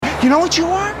You know what you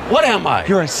are? What am I?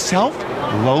 You're a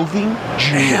self-loathing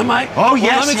Jew. Am I? Oh, Well,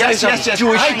 yes, let me tell you yes. something.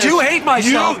 Jewish. I do hate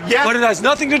myself, but it has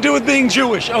nothing to do with being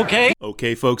Jewish, okay?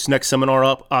 Okay, folks, next seminar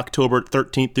up October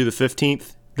 13th through the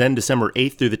 15th, then December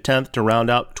 8th through the 10th to round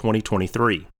out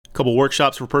 2023. A couple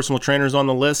workshops for personal trainers on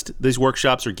the list. These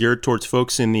workshops are geared towards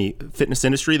folks in the fitness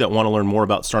industry that want to learn more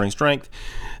about starting strength,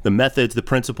 the methods, the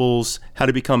principles, how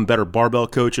to become better barbell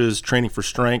coaches, training for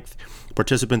strength.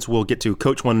 Participants will get to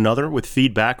coach one another with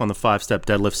feedback on the 5-step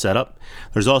deadlift setup.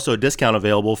 There's also a discount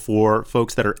available for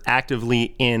folks that are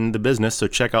actively in the business, so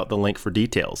check out the link for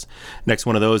details. Next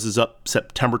one of those is up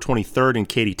September 23rd in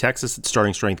Katy, Texas at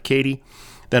Starting Strength Katy,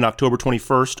 then October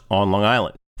 21st on Long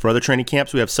Island. For other training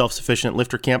camps, we have self-sufficient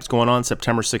lifter camps going on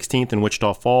September 16th in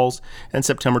Wichita Falls and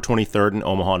September 23rd in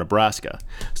Omaha, Nebraska.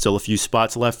 Still a few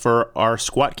spots left for our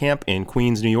squat camp in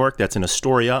Queens, New York. That's in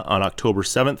Astoria on October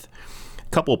 7th.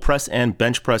 Couple press and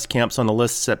bench press camps on the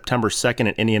list September 2nd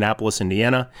in Indianapolis,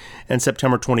 Indiana, and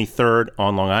September 23rd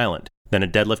on Long Island. Then a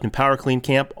deadlift and power clean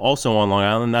camp also on Long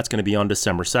Island. That's going to be on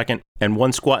December 2nd. And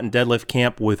one squat and deadlift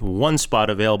camp with one spot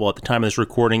available at the time of this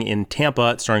recording in Tampa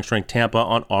at Starting Strength Tampa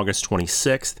on August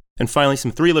 26th. And finally,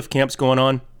 some 3-lift camps going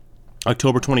on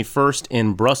October 21st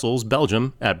in Brussels,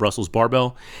 Belgium at Brussels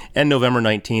Barbell, and November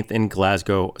 19th in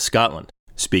Glasgow, Scotland.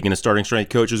 Speaking of starting strength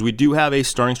coaches, we do have a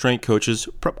starting strength coaches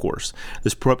prep course.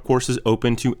 This prep course is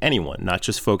open to anyone, not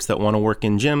just folks that want to work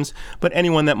in gyms, but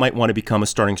anyone that might want to become a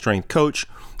starting strength coach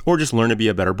or just learn to be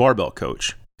a better barbell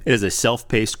coach. It is a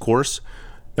self-paced course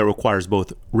that requires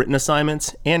both written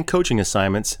assignments and coaching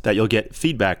assignments that you'll get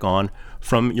feedback on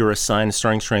from your assigned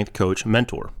starting strength coach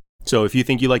mentor. So if you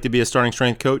think you'd like to be a starting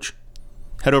strength coach,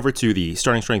 head over to the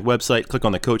Starting Strength website, click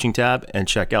on the coaching tab, and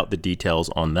check out the details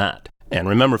on that. And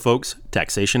remember, folks,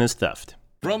 taxation is theft.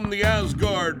 From the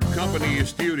Asgard Company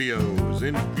Studios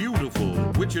in beautiful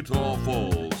Wichita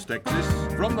Falls,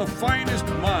 Texas, from the finest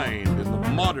mind in the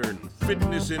modern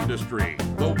fitness industry,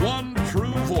 the one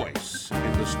true voice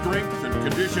in the strength and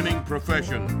conditioning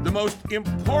profession, the most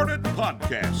important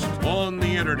podcast on the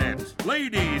internet.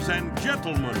 Ladies and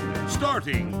gentlemen,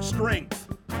 Starting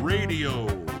Strength Radio.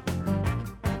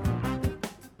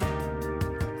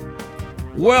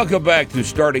 Welcome back to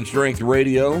Starting Strength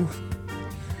Radio.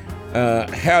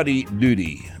 Howdy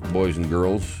doody, boys and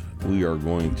girls. We are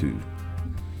going to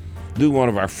do one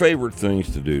of our favorite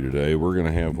things to do today. We're going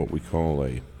to have what we call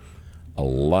a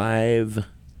live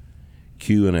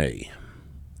Q&A.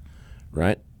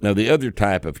 Right? Now, the other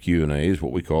type of Q&A is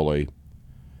what we call a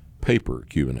paper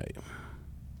Q&A.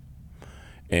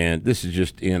 And this is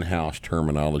just in-house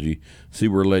terminology. See,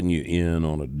 we're letting you in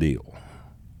on a deal.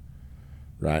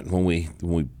 Right? When we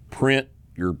print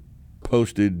your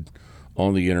posted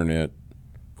on the internet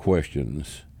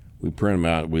questions, we print them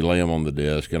out, we lay them on the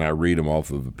desk, and I read them off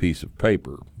of a piece of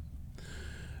paper.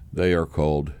 They are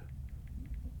called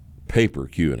paper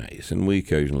Q&As, and we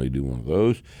occasionally do one of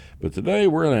those. But today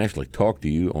we're going to actually talk to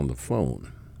you on the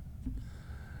phone.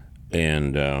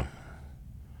 And, I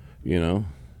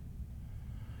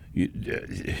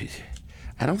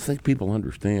don't think people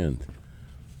understand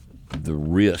the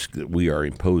risk that we are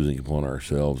imposing upon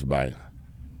ourselves by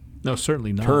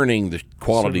certainly not turning the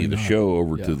quality of the show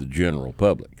over to the general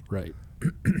public. Right.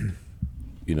 Do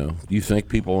you think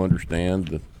people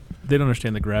understand they don't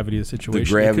understand the gravity of the situation. The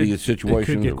gravity of the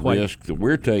situation, the risk that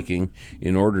we're taking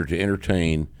in order to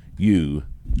entertain you,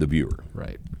 the viewer.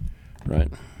 Right.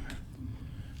 Right.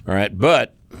 All right,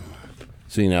 but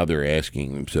see, now they're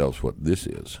asking themselves what this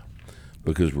is,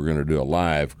 because we're going to do a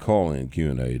live call-in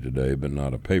Q&A today, but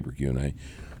not a paper Q&A.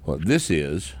 What this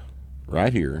is,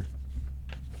 right here,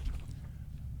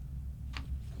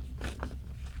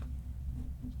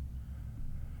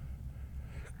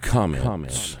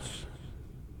 comments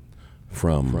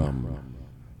from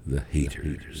the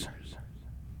haters.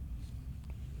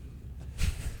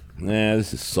 This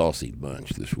is a saucy bunch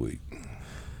this week.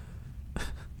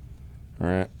 All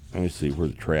right. Let me see where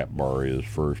the trap bar is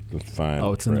first. Let's find.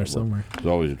 Oh, it's in there somewhere. There's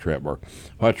always a trap bar.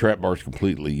 My trap bar is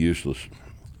completely useless.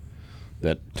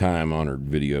 That time-honored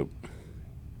video.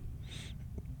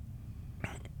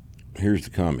 Here's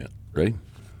the comment. Ready?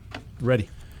 Ready.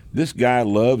 This guy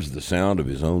loves the sound of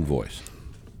his own voice.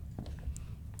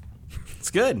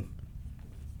 It's good.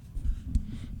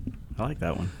 I like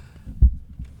that one.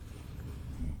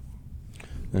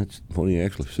 That's what he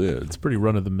actually said. It's pretty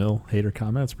run-of-the-mill hater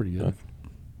comment. It's pretty good.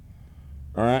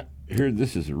 All right, here,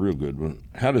 this is a real good one.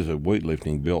 How does a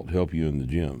weightlifting belt help you in the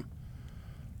gym?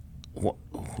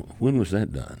 When was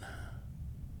that done?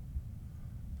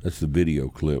 That's the video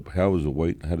clip. How does a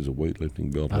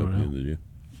weightlifting belt help you in the gym?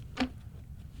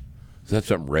 Is that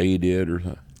something Ray did or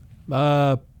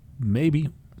something? Maybe.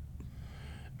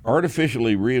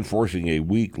 Artificially reinforcing a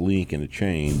weak link in a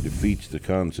chain defeats the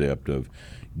concept of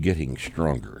getting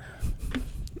stronger.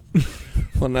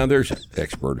 Well, now there's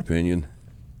expert opinion.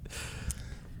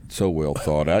 So well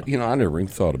thought out. You know, I never even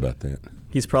thought about that.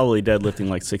 He's probably deadlifting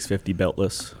like 650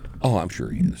 beltless. Oh, I'm sure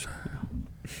he is.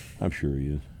 I'm sure he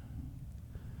is.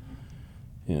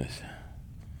 Yes.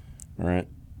 All right.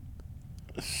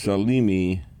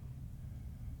 Salami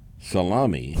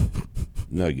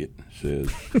Nugget says,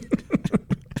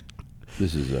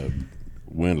 this is a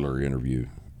Wendler interview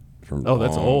from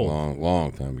that's old.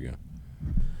 long time ago.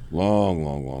 Long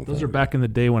time Those are ago. back in the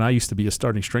day when I used to be a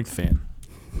starting strength fan.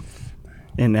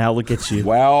 And now look at you.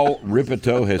 Wow,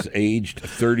 Ripito has aged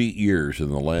 30 years in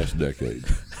the last decade.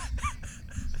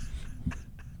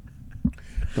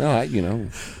 Well,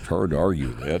 it's hard to argue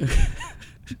with that.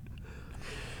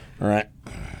 All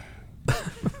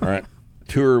right.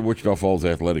 Tour Wichita Falls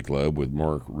Athletic Club with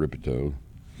Mark Ripito.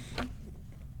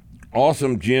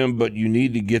 Awesome, Jim, but you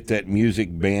need to get that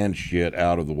music band shit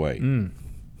out of the way.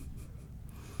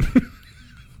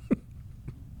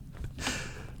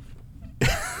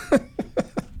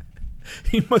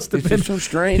 He must have It's been just so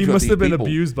strange. He what must these have been people-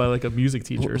 abused by like a music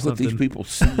teacher or What something. these people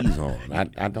seize on.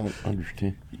 I don't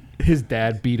understand. His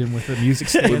dad beat him with a music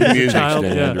stand With a as a music child.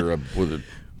 stand Yeah. or with a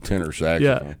tenor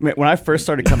saxophone. Man, when I first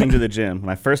started coming to the gym,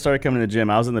 I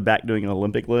was in the back doing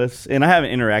Olympic lifts, and I haven't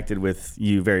interacted with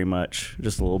you very much,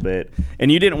 just a little bit.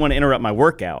 And you didn't want to interrupt my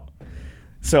workout.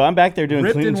 So I'm back there doing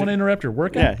Rip clean didn't and want to interrupt your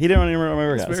workout. Yeah, he didn't want to interrupt my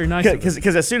workout. That's very nice of him.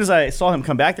 Because as soon as I saw him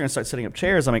come back there and start setting up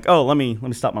chairs, I'm like, oh, let me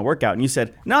stop my workout. And you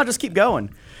said, no, just keep going.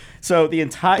 So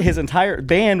his entire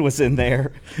band was in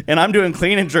there, and I'm doing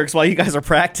clean and jerks while you guys are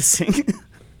practicing.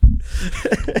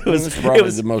 It It's probably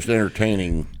the most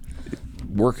entertaining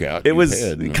workout It was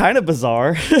you've had. kind of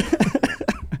bizarre.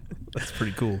 That's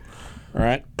pretty cool. All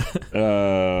right.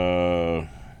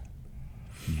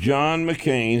 John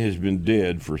McCain has been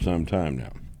dead for some time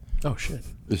now. Oh shit.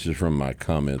 This is from my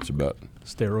comments about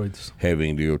Steroids.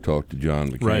 having to go talk to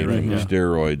John McCain Right, from the yeah.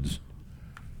 steroids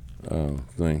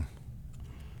thing.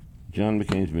 John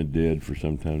McCain's been dead for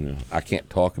some time now. I can't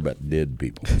talk about dead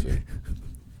people. So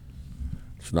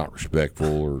it's not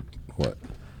respectful or what.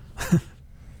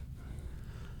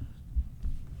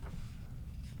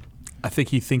 I think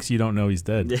he thinks you don't know he's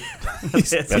dead.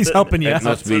 He's He's helping you That out.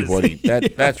 must be what he.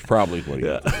 That's probably what he.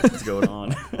 What's going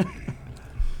on?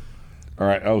 All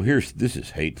right. Oh, this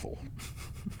is hateful.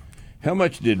 How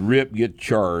much did Rip get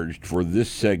charged for this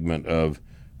segment of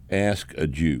Ask a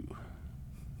Jew?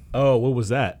 Oh, what was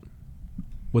that?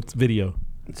 What's video?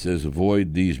 It says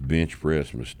avoid these bench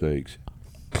press mistakes.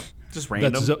 Just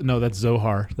random. That's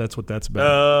Zohar. That's what that's about.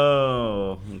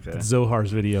 Oh, okay. It's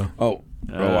Zohar's video. Oh,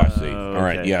 I see. All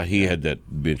right. okay. Yeah, he had that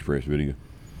bench press video.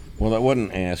 Well, that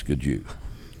wasn't Ask a Jew.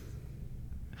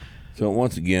 So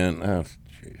once again, oh,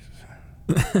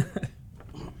 Jesus.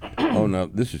 Oh, no,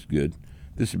 this is good.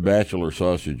 This is Bachelor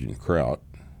Sausage and Kraut.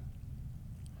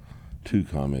 2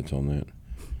 comments on that.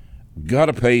 Got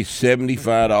to pay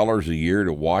 $75 a year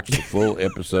to watch the full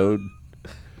episode?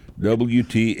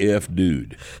 WTF,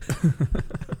 dude.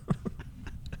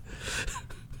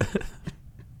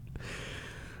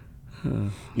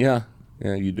 Yeah,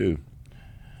 you do.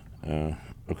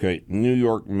 Okay, New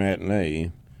York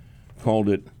Matinee called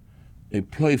it a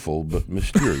playful but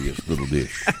mysterious little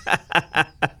dish.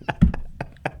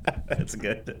 That's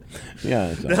good.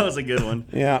 Yeah, That was a good one.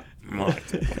 yeah.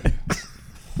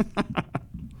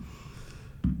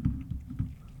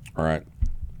 All right.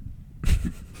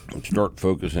 Let's start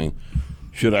focusing.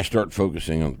 Should I start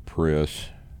focusing on the press?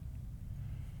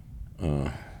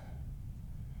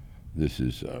 This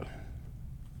is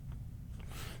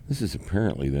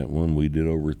apparently that one we did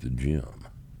over at the gym.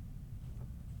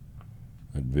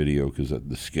 That video, because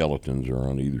the skeletons are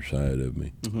on either side of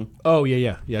me. Mm-hmm. Oh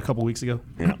yeah. A couple weeks ago.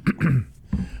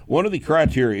 One of the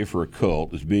criteria for a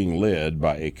cult is being led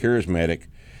by a charismatic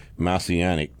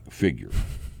messianic figure.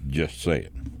 Just say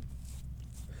it.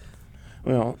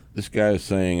 Well, this guy is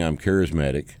saying I'm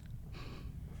charismatic,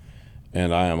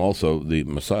 and I am also the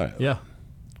Messiah.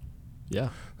 Yeah.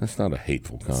 That's not a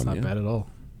hateful It's comment. not bad at all.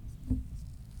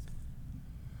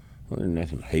 Well, there's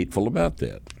nothing hateful about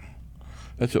that.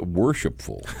 That's a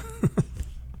worshipful statement.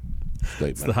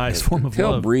 It's the highest form of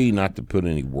Tell love. Bree not to put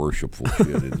any worshipful shit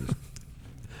in this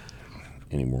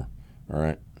anymore. All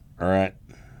right.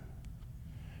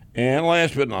 And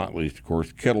last but not least, of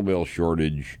course, kettlebell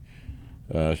shortage.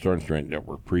 Starting Strength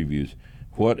Network previews.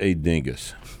 What a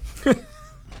dingus.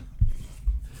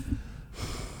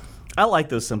 I like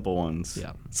those simple ones.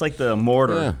 Yeah. It's like the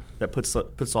mortar Yeah. that puts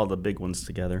all the big ones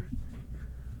together.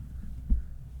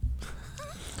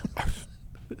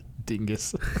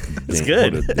 Dingus. It's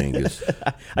good. What a dingus.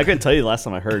 I couldn't tell you the last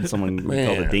time I heard someone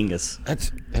called a dingus.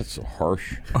 That's so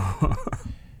harsh. All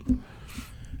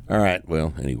right.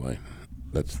 Well, anyway,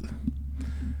 that's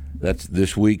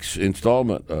this week's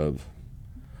installment of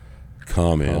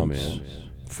comments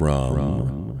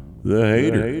from the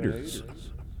haters.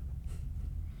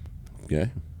 Okay.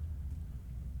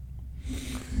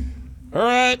 All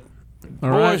right,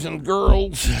 boys and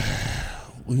girls,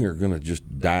 we are going to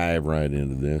just dive right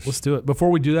into this. Let's do it. Before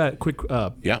we do that, quick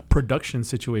Yeah. production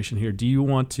situation here. Do you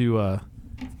want to?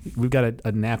 We've got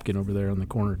a napkin over there on the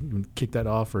corner. You want to kick that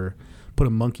off, or put a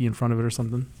monkey in front of it, or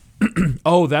something?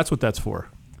 Oh, that's what that's for.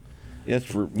 It's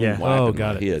for Yeah. wiping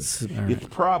got my it. head. All right. It's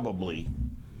probably,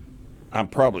 I'm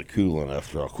probably cool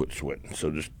enough that I'll quit sweating. So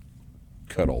just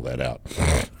cut all that out.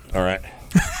 All right.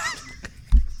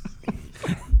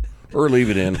 Or leave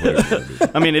it in.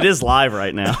 Whatever. I mean, it is live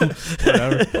right now.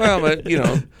 Well, but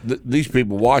these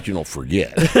people watching will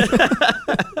forget.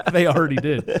 They already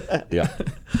did. Yeah.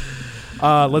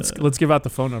 Let's give out the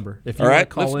phone number. If you All wanna right.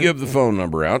 call Let's in, give the phone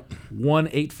number out.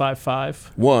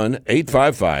 1-855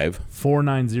 1-855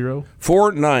 490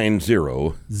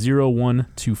 490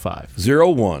 0125.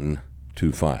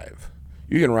 0125.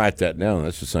 You can write that down.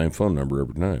 That's the same phone number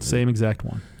every time. Same exact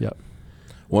one. Yep.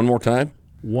 One more time.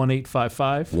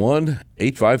 1-855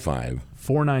 1-855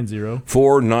 490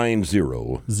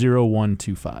 490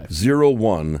 0125.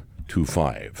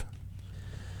 0125.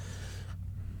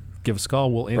 Give us a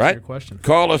call. We'll answer Right? your question.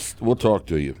 Call us. We'll talk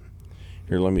to you.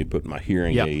 Here, let me put my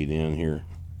hearing Yep. aid in here.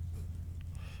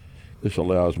 This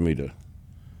allows me to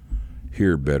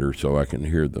hear better so I can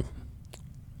hear the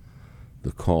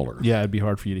caller. Yeah, it'd be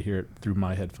hard for you to hear it through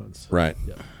my headphones. Right.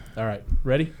 Yeah. All right.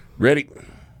 Ready? Ready?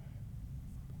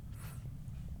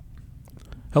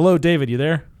 Hello, David. You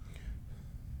there?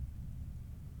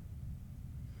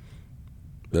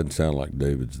 Doesn't sound like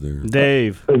David's there.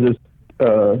 Dave.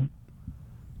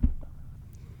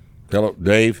 Hello,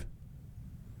 Dave.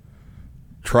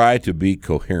 Try to be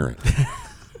coherent.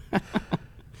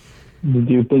 Did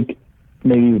you think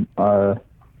maybe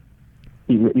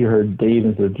you heard Dave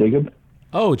instead of Jacob?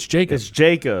 Oh, it's Jacob. It's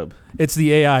Jacob. It's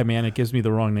the AI, man. It gives me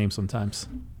the wrong name sometimes.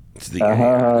 It's the here we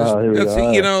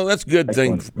go. that's a good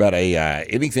thing Excellent. about AI.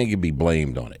 Anything can be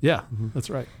blamed on it, Yeah, that's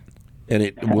right. and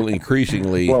it will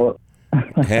increasingly Well,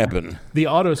 happen. The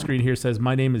auto screen here says,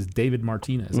 my name is David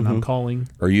Martinez, and I'm calling.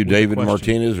 Are you with a David question.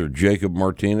 Martinez or Jacob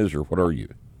Martinez or what are you?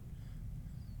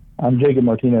 I'm Jacob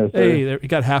Martinez. Sir. Hey, there, you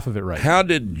got half of it right. How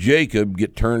did Jacob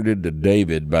get turned into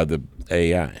David by the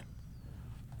AI?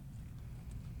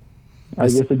 I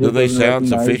guess it just Do they doesn't sound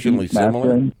recognize sufficiently deep,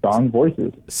 masculine, strong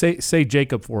voices. Say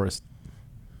Jacob for us.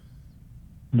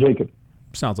 Jacob.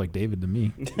 Sounds like David to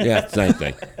me. Yeah, same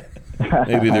thing.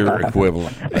 Maybe they're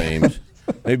equivalent names.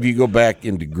 Maybe you go back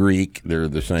into Greek, they're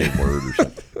the same word or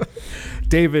something.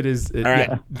 David is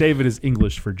right. David is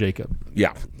English for Jacob.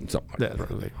 Yeah, something like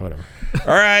Yeah, whatever. that.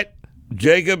 All right,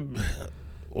 Jacob,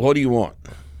 what do you want?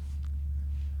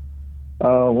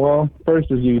 Well, first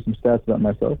just give you some stats about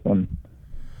myself.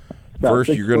 First,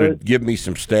 you're going to give me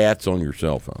some stats on your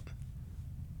cell phone.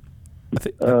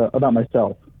 About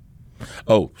myself.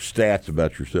 Oh, stats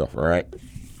about yourself, all right?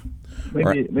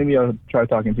 Maybe I'll try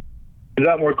talking to you. Is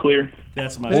that more clear?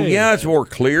 That's my. Well, yeah, it's more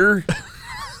clear.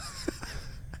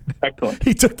 Excellent.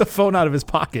 He took the phone out of his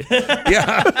pocket.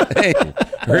 Yeah. Hey,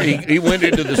 or he went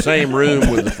into the same room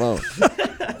with the phone.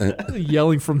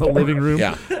 Yelling from the living room.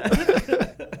 Yeah.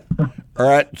 All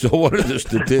right, so what are the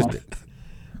statistics?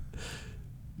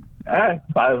 I'm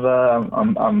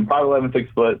 5'11",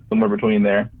 6 foot, somewhere between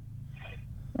there.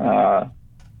 About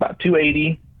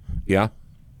 280. Yeah,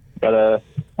 Got a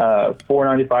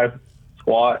 495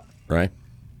 squat, right.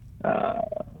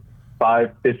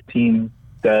 515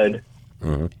 dead,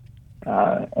 Uh-huh.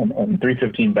 and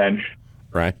 315 bench.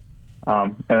 Right.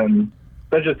 And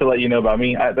that's just to let you know about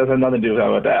me. That has nothing to do with what I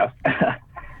was about to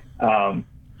ask.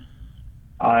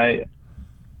 I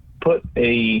put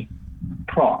a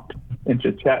prompt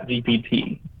into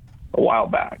ChatGPT a while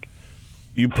back,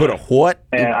 You put a what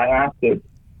and I asked it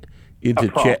into a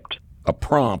prompt. a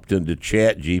prompt into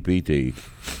ChatGPT,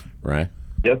 right?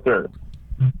 Yes, sir.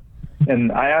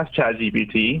 And I asked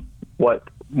ChatGPT what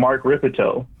Mark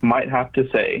Ripito might have to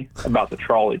say about the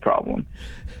trolley problem.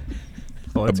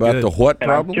 Oh, that's About good. the what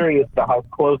And I'm problem? curious to how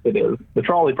close it is. The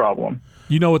trolley problem.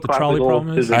 You know what the trolley Classical problem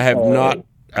is? physics.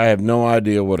 I have no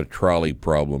idea what a trolley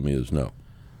problem is. No.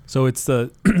 So it's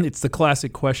the it's the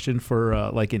classic question for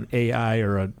like an AI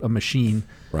or a machine.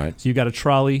 Right. So you've got a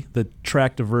trolley, the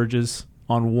track diverges.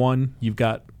 On one, you've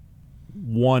got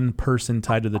one person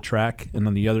tied to the track, and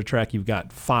on the other track, you've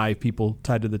got 5 people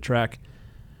tied to the track.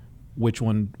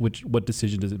 what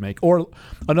decision does it make? Or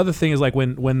another thing is like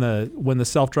when the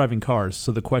self-driving cars.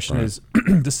 So the question is,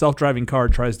 the self-driving car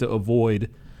tries to avoid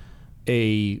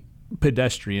a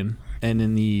pedestrian, and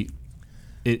in the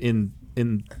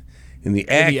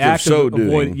act of so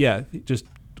doing, it just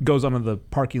goes onto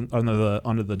the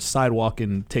onto the sidewalk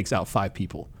and takes out 5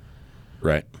 people.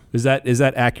 Right. Is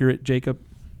that accurate, Jacob?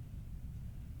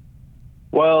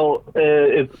 Well,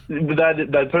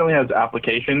 that certainly has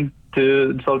application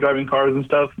to self-driving cars and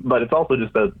stuff, but it's also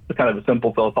just a kind of a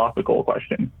simple philosophical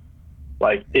question.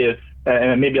 Like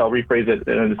and maybe I'll rephrase it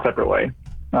in a separate way.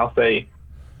 I'll say,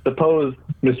 suppose,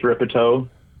 Mr. Ripito,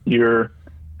 you're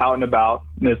out and about,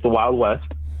 and it's the Wild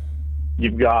West.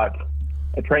 You've got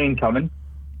a train coming,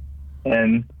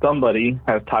 and somebody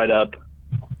has tied up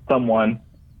someone,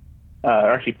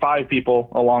 actually 5 people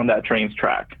along that train's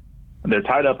track. And they're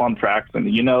tied up on tracks,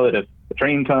 and you know that if the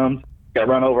train comes, you got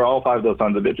to run over all 5 of those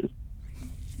sons of bitches.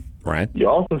 Right. You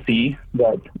also see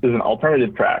that there's an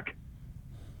alternative track,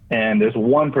 and there's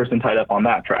one person tied up on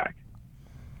that track.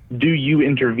 Do you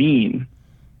intervene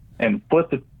and flip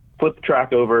the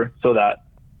track over so that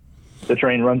the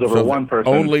train runs over one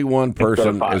person? Only one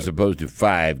person, as opposed to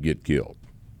 5, get killed.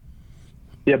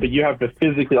 Yeah, but you have to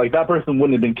physically, like, that person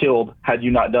wouldn't have been killed had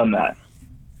you not done that.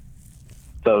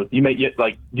 So you may get,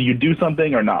 like, do you do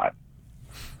something or not?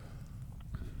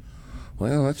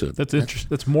 Well, that's interesting.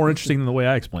 That's more interesting than the way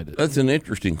I explained it. That's an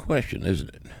interesting question, isn't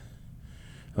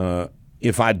it?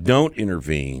 If I don't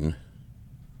intervene,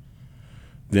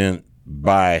 then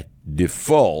by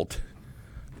default,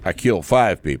 I kill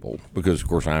 5 people because, of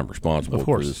course, I'm responsible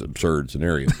for this absurd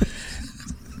scenario.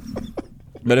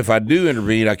 But if I do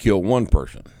intervene, I kill 1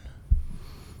 person.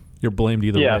 You're blamed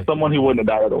either way. Yeah, someone who wouldn't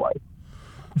have died otherwise.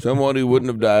 Someone who wouldn't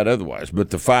have died otherwise. But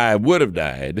the 5 would have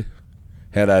died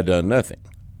had I done nothing.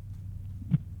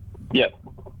 Yep.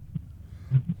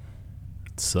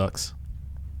 It sucks.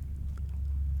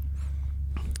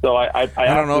 So I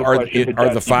don't know. Are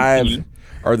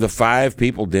the 5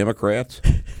 people Democrats?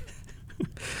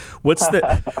 What's their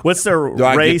Do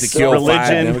I race, get to kill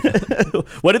religion?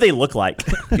 5 What do they look like?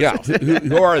 Yeah.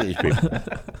 Who are these people?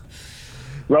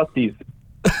 Rusties.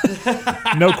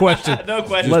 No question. No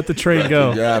question. Let the train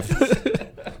go.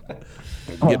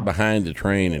 Get behind the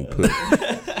train and push.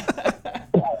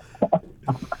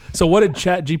 So what did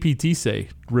ChatGPT say?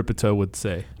 Ripito would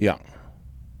say. Yeah.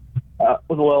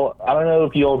 Well, I don't know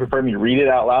if you'll prefer me to read it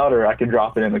out loud or I can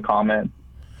drop it in the comments.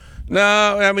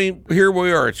 No, I mean, here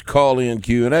we are. It's call-in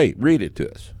Q&A. Read it to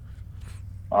us.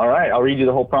 All right. I'll read you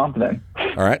the whole prompt then.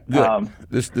 All right. Good.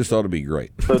 This ought to be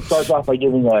great. So it starts off by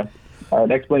giving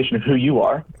an explanation of who you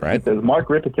are. Right. It says, Mark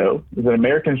Ripito is an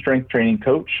American strength training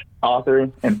coach, author,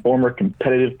 and former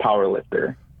competitive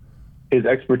powerlifter. His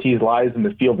expertise lies in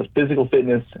the field of physical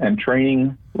fitness and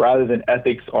training rather than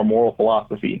ethics or moral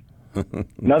philosophy.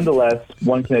 Nonetheless,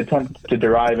 one can attempt to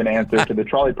derive an answer to the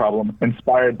trolley problem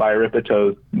inspired by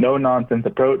Ripito's no-nonsense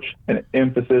approach and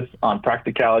emphasis on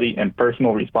practicality and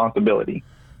personal responsibility.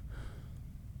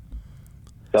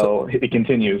 So it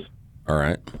continues. All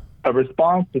right. A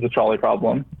response to the trolley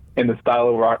problem in the style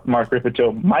of Mark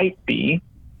Ripito might be,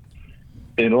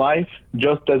 in life,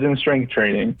 just as in strength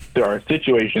training, there are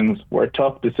situations where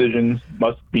tough decisions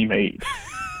must be made.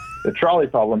 The trolley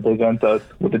problem presents us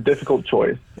with a difficult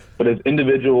choice, but as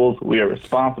individuals, we are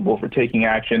responsible for taking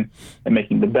action and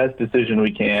making the best decision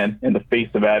we can in the face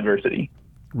of adversity.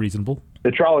 Reasonable. The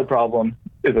trolley problem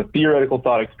is a theoretical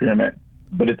thought experiment,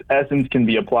 but its essence can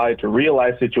be applied to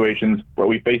real-life situations where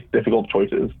we face difficult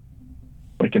choices.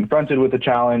 When confronted with a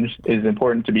challenge, it is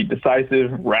important to be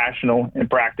decisive, rational, and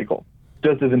practical.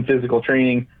 Just as in physical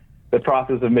training, the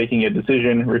process of making a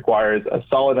decision requires a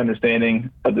solid understanding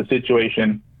of the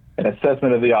situation, an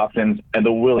assessment of the options, and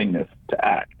the willingness to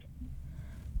act.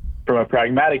 From a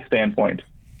pragmatic standpoint,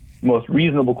 the most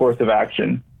reasonable course of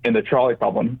action in the trolley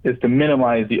problem is to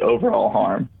minimize the overall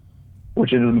harm,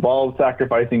 which involves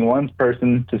sacrificing one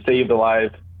person to save the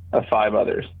lives of 5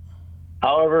 others.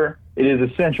 However, it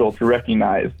is essential to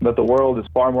recognize that the world is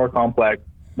far more complex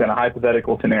than a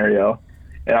hypothetical scenario,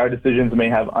 and our decisions may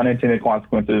have unintended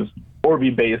consequences or be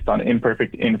based on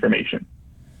imperfect information.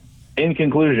 In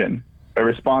conclusion, a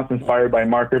response inspired by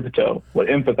Mark Ripito would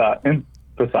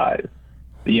emphasize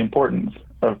the importance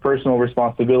of personal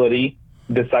responsibility,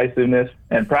 decisiveness,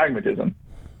 and pragmatism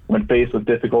when faced with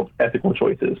difficult ethical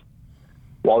choices.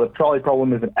 While the trolley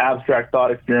problem is an abstract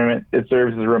thought experiment, it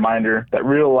serves as a reminder that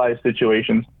real-life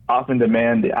situations often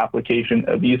demand the application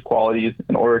of these qualities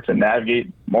in order to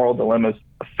navigate moral dilemmas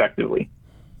effectively.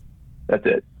 That's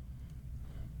it.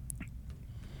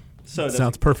 So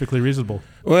Sounds perfectly reasonable.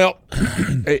 Well,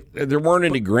 there weren't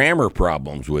any grammar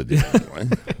problems with it anyway.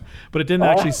 But it didn't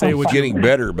actually say what Getting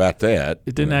better about that.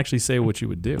 it didn't actually say what you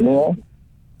would do. Yeah.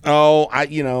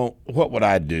 Oh, what would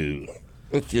I do?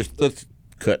 Let's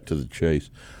cut to the chase.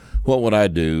 What would I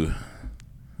do?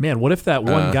 Man, what if that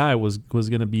one guy was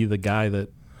going to be the guy that?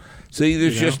 See,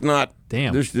 there's just not.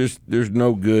 Damn. There's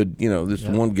no good. This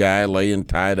one guy laying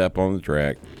tied up on the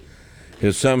track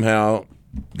has somehow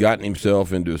gotten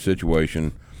himself into a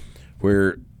situation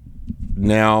where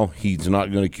now he's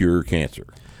not going to cure cancer,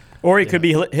 or he could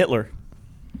be Hitler.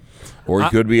 or he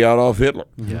could be Adolf Hitler.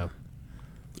 Yeah.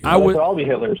 I would all be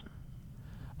Hitlers.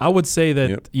 I would say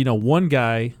that Yep. one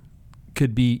guy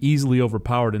could be easily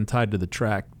overpowered and tied to the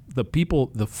track. The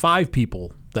 5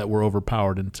 people that were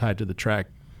overpowered and tied to the track,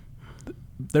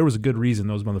 there was a good reason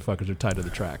those motherfuckers are tied to the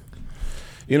track.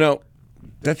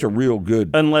 That's a real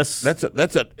good. Unless That's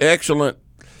an excellent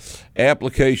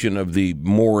application of the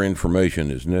more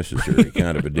information is necessary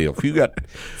kind of a deal. If you got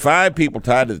 5 people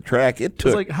tied to the track, it It's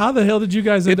took like, how the hell did you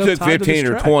guys end up tied 15 to or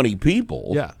this track? 20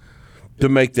 people Yeah. to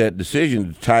make that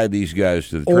decision to tie these guys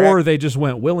to the track. Or they just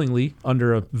went willingly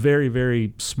under a very,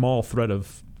 very small threat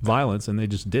of violence, and they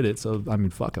just did it. So, I mean,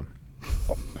 fuck them.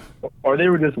 Or they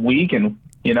were just weak and,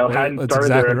 hadn't That's started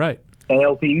exactly their right.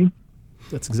 ALPs.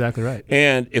 That's exactly right.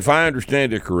 And if I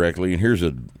understand it correctly, and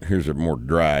here's a more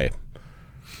dry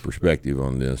perspective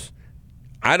on this,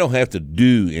 I don't have to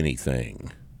do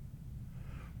anything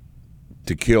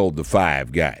to kill the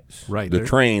 5 guys. Right. The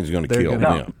train's going to kill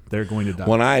them. They're going to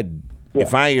die.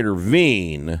 If I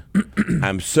intervene,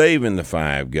 I'm saving the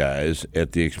 5 guys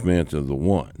at the expense of the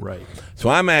 1. Right. So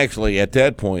I'm actually at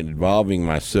that point involving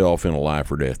myself in a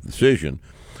life or death decision,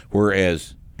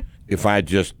 whereas if I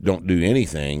just don't do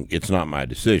anything, it's not my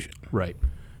decision. Right.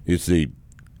 It's the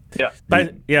by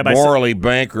morally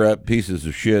bankrupt pieces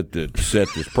of shit that set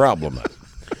this problem up.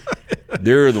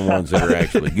 They're the ones that are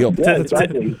actually guilty. Yeah,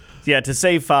 exactly. to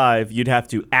save 5, you'd have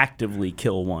to actively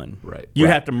kill 1. Right. You'd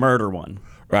have to murder 1.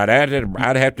 Right, I'd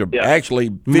have to actually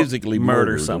physically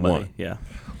murder somebody. the one. Yeah.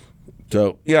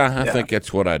 So I think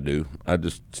that's what I do. I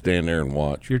just stand there and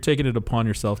watch. You're taking it upon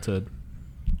yourself to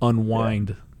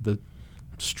unwind the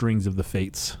strings of the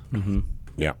fates. Mm-hmm.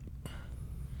 Yeah,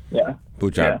 Yeah.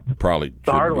 which Yeah. I probably It's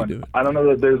a hard shouldn't be one. doing. I don't know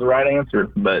that there's a right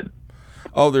answer, but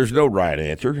There's no right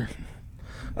answer.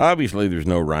 Obviously, there's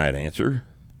no right answer,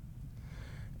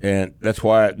 and that's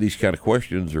why these kind of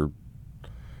questions are,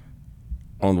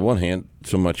 on the one hand,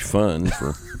 so much fun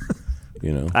for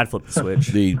I'd flip the switch.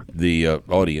 the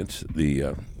audience,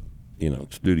 the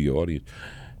studio audience,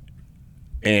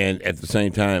 and at the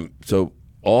same time, so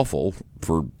awful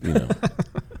for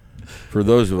for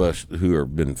those of us who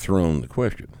have been thrown the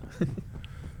question.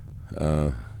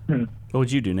 What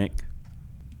would you do, Nick?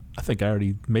 I think I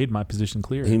already made my position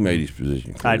clear. He made his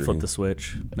position clear. I'd flip the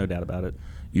switch, no doubt about it.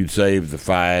 You'd save the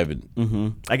 5,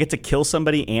 and I get to kill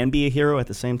somebody and be a hero at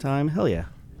the same time. Hell yeah!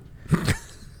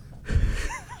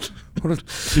 what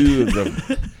if 2 of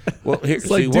them? Well, here, like,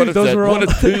 see, dude, what if those that? were What all-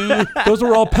 if 2? Those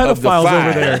were all pedophiles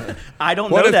over 5. there. I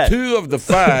don't What know if that. 2 of the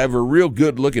 5 are real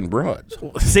good-looking broads?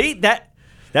 See that?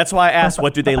 That's why I asked,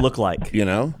 what do they look like?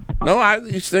 No,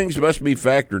 these things must be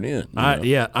factored in.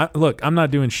 Look, I'm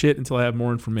not doing shit until I have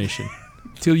more information.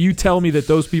 Till you tell me that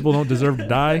those people don't deserve to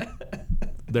die,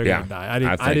 they're Yeah, gonna die. I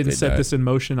I think didn't they set died. this in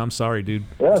motion. I'm sorry, dude.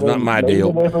 yeah, It's not my maybe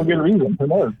deal. they're there for a good reason. Who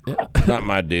knows? Not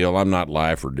my deal. I'm not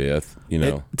life or death. In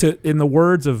the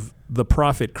words of the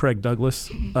prophet Craig Douglas,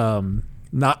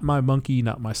 not my monkey,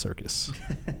 not my circus.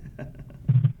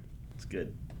 It's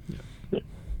good. There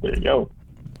you go.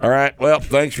 All right. Well,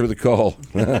 thanks for the call.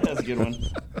 That's a good one.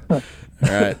 All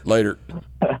right. Later.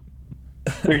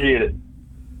 Appreciate it.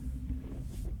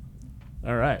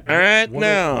 All right. All right. What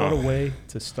now, a way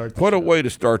to start. what a way to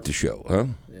start the show, huh?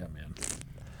 Yeah, man.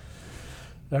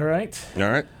 All right. All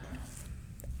right.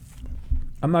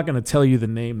 I'm not going to tell you the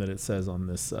name that it says on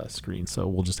this screen, so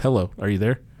we'll just hello. Are you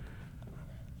there?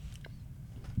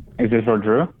 Is this for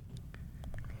Drew?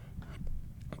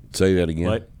 Say that again.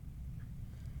 What?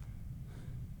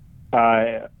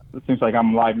 It seems like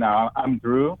I'm live now. I'm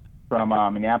Drew from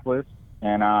Minneapolis,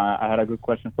 and I had a good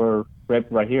question for Rip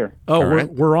right here. Oh, All right.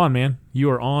 we're on, man. You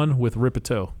are on with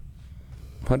Ripito.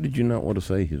 Why did you not want to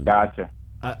say his name? Gotcha.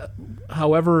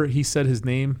 However, he said his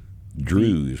name.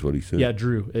 Drew is what he said. Yeah,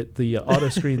 Drew. The auto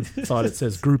screen thought it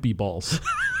says groupie balls.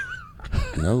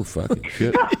 No fucking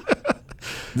shit.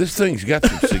 This thing's got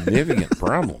some significant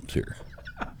problems here.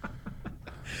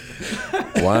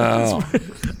 Wow.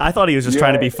 I thought he was just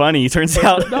trying to be funny. Turns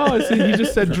out, No, see, he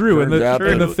just said Drew, and Turns out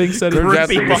the that- thing said Turns out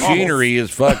the Groupie balls. machinery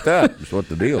is fucked up. Is what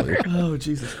the deal is. oh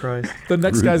Jesus Christ! the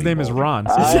next guy's Groupie name is balls. Ron.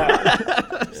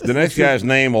 So The next guy's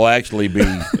name will actually be,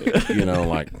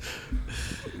 like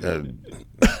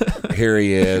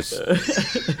Harry S.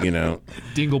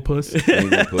 Dinglepuss.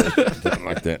 Dinglepuss, something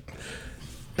like that.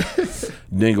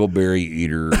 Dingleberry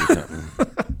Eater or something.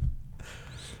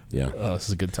 Yeah. Oh, this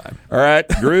is a good time. All right,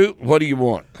 Drew, what do you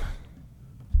want?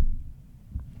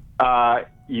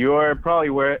 You're probably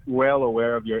well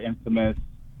aware of your infamous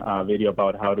video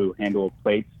about how to handle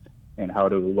plates and how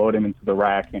to load them into the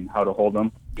rack and how to hold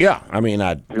them. Yeah, I mean,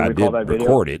 I did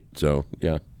record it, so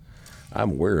yeah,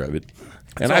 I'm aware of it,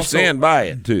 and I stand by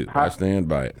it too. I stand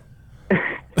by it.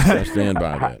 I stand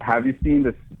by that. Have you seen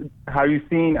this? Have you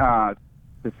seen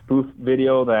the spoof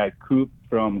video that Coop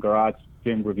from Garage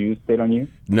Gym Reviews did on you?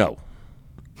 No.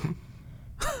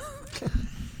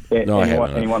 No, I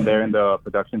haven't. Anyone there in the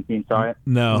production team saw it?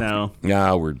 No.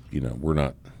 No, we're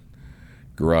not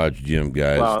garage gym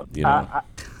guys. Well,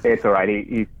 it's all right.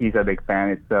 He's a big fan.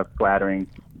 It's flattering,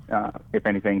 if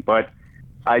anything. But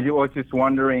I was just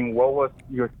wondering, what was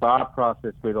your thought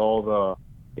process with all the?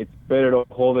 It's better to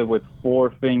hold it with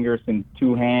 4 fingers and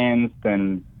 2 hands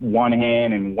than 1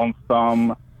 hand and 1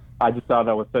 thumb. I just thought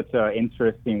that was such an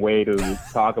interesting way to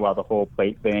talk about the whole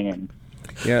plate thing. And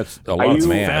yeah, it's a lot of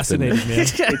math. Fascinating, man.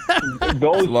 It's a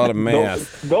lot of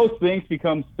math. Those things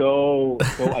become so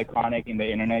iconic in the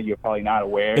internet. You're probably not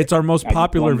aware. It's our most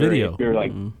popular video. You're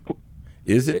like,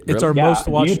 is it? It's our most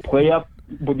watched.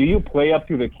 Do you play up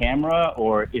to the camera,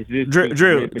 or is this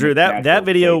Drew? That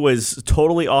video was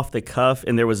totally off the cuff,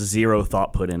 and there was 0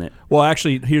 thought put in it. Well,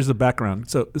 actually, here's the background.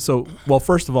 So,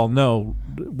 first of all, no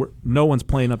one's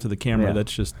playing up to the camera. Yeah.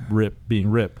 That's just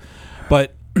being Rip.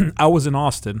 But I was in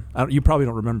Austin. You probably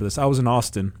don't remember this. I was in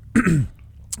Austin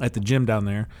at the gym down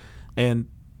there, and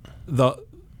the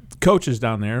coaches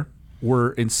down there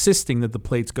were insisting that the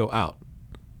plates go out.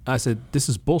 I said, "This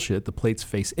is bullshit. The plates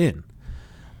face in."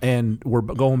 And we're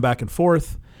going back and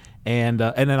forth, and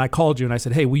then I called you and I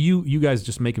said, "Hey, will you guys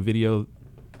just make a video,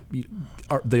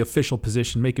 the official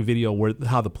position, make a video where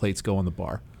how the plates go on the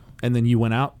bar?" And then you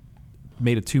went out,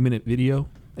 made a 2-minute video,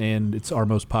 and it's our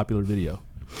most popular video.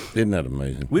 Isn't that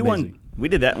amazing? We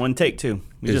did that in 1 take too.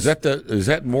 Is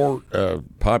that more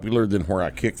popular than where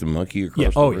I kicked the monkey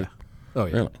across the room? Oh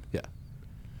yeah. Really? Yeah.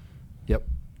 Yep.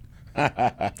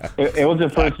 It was the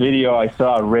first video I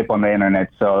saw Rip on the internet,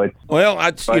 so it's. Well,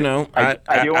 I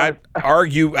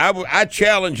argue. I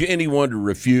challenge anyone to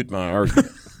refute my argument.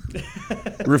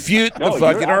 Refute the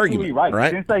fucking argument,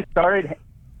 right? Since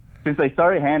I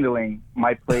started handling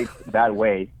my plates that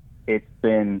way, it's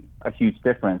been a huge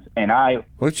difference, and I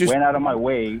went out of my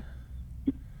way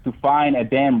to find a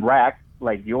damn rack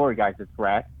like your guys'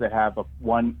 rack that have a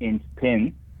 1-inch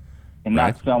pin, and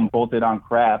not some bolted on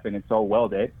crap, and it's all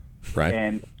welded. Right.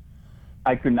 And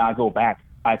I could not go back.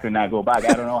 I don't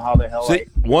know how the hell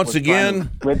once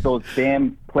again with those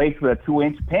damn plates with a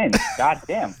 2-inch pin. God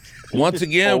damn. Once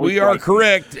again, we are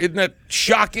correct. Isn't that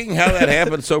shocking how that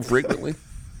happens so frequently?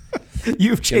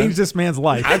 You've changed this man's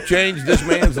life. I've changed this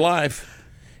man's life.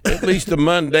 At least the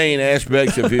mundane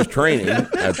aspects of his training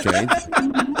I've changed.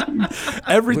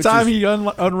 Every time he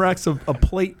unracks a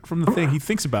plate from the thing, he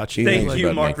thinks about you. Thank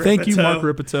you, Mark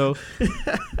Ripito.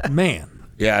 Man.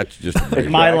 Yeah, it's just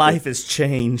my life has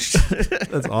changed.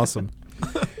 That's awesome.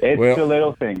 It's a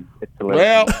little thing.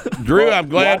 Well, Drew, I'm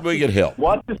glad we could help.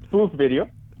 Watch the spoof video.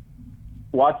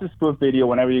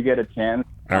 Whenever you get a chance.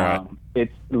 All right.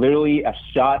 It's literally a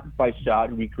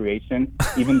shot-by-shot recreation.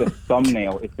 Even the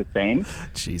thumbnail is the same.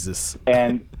 Jesus.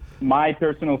 And my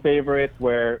personal favorite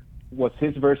was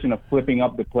his version of flipping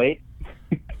up the plate.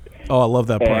 Oh, I love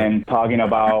that part. And talking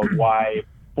about why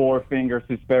 4 fingers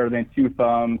is better than 2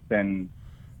 thumbs, and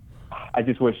I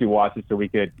just wish you watched it so we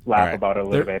could laugh about it a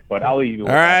little bit. But I'll leave you.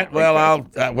 All right. Well,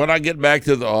 I'll when I get back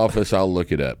to the office, I'll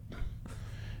look it up,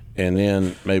 and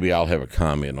then maybe I'll have a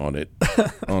comment on it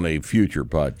on a future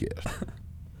podcast.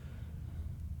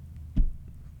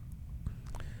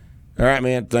 All right,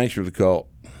 man. Thanks for the call.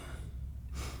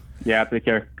 Yeah, take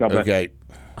care. God bless. Okay.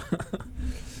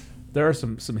 There are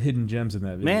some hidden gems in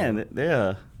that video.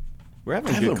 Man, we're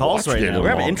having good calls right now. We're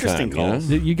having interesting calls.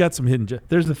 You got some hidden gems.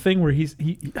 There's the thing where he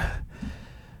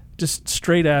just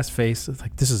straight ass face. It's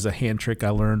like, this is a hand trick I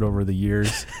learned over the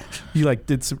years. You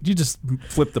just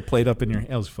flipped the plate up in your.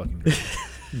 That was fucking great.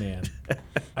 Man.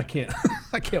 I can't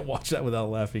watch that without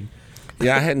laughing.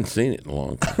 Yeah, I hadn't seen it in a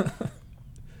long time.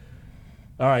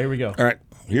 All right, here we go. All right,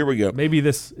 here we go. Maybe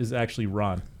this is actually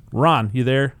Ron. Ron, you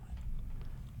there?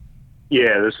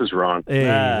 Yeah, this is Ron.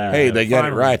 Hey, they got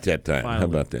it right that time. Finally. How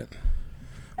about that?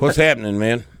 What's happening,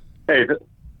 man?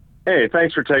 Hey,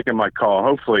 thanks for taking my call.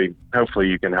 Hopefully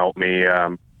you can help me.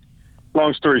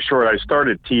 Long story short, I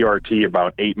started TRT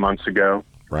about 8 months ago,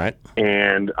 Right.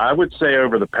 And I would say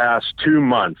over the past 2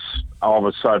 months, all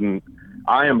of a sudden,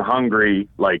 I am hungry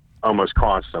like almost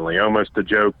constantly, almost a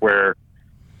joke where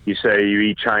you say you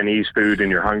eat Chinese food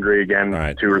and you're hungry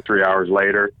again 2 or 3 hours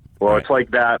later. Well, it's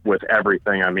like that with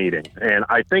everything I'm eating. And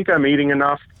I think I'm eating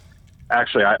enough.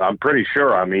 Actually, I'm pretty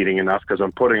sure I'm eating enough because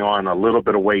I'm putting on a little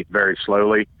bit of weight very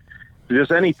slowly.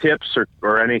 Just any tips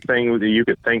or anything that you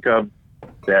could think of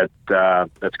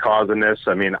that's causing this?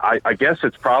 I mean, I guess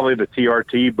it's probably the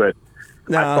TRT, but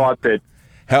I thought that.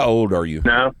 How old are you?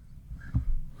 No,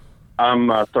 I'm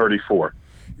 34.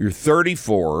 You're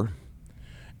 34,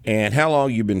 and how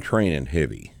long you been training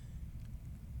heavy?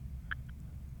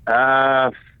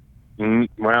 Well,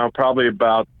 probably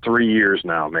about 3 years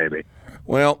now, maybe.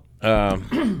 Well,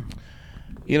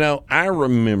 you know, I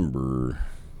remember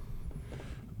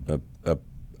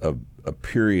a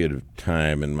period of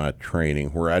time in my training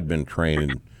where I'd been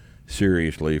training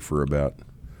seriously for about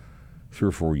 3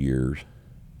 or 4 years.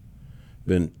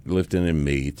 Been lifting in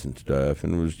meets and stuff,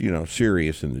 and was, you know,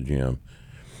 serious in the gym.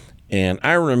 And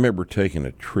I remember taking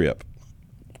a trip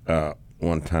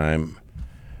one time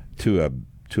to a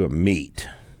meet,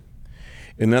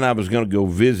 and then I was going to go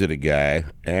visit a guy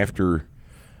after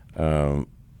the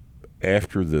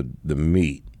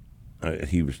meet.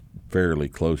 He was fairly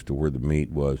close to where the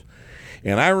meet was.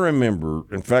 And I remember,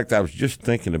 in fact, I was just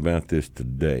thinking about this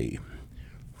today.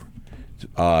 It's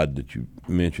odd that you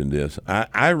mentioned this.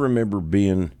 I remember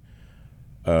being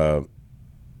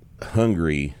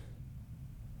hungry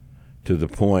to the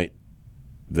point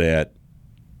that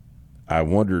I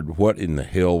wondered what in the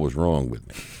hell was wrong with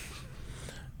me.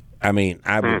 I mean,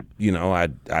 I would, you know,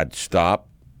 I'd stop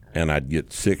and I'd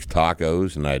get 6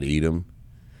 tacos and I'd eat them.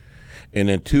 And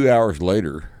then 2 hours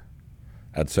later,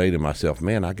 I'd say to myself,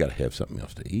 man, I got to have something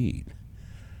else to eat.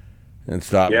 And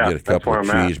stop and get a couple of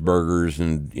cheeseburgers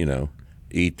and, you know,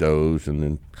 eat those. And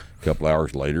then a couple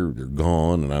hours later, they're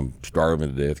gone and I'm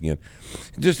starving to death again.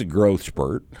 Just a growth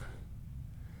spurt,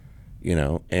 you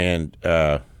know. And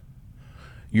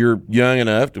you're young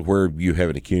enough to where you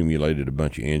haven't accumulated a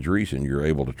bunch of injuries and you're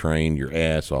able to train your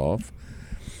ass off.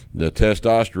 The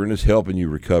testosterone is helping you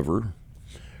recover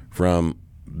from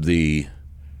the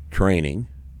training,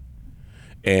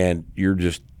 and you're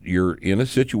in a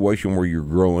situation where you're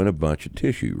growing a bunch of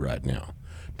tissue right now.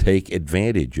 Take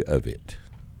advantage of it.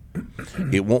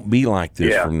 It won't be like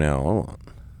this from now on.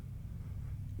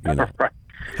 You know. Right.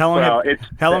 How long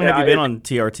have you been on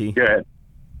TRT? Good.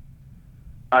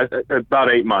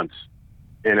 About 8 months,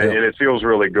 and it feels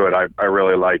really good. I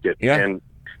really like it. Yeah. And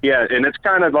it's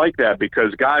kind of like that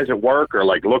because guys at work are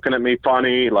like looking at me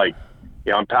funny, like,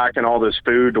 you know, I'm packing all this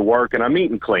food to work and I'm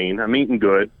eating clean, I'm eating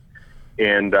good,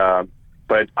 and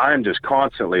but I'm just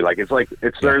constantly like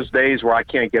there's days where I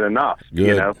can't get enough. Good.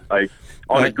 You know, like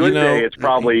on a good day, it's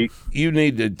probably you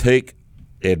need to take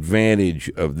advantage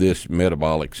of this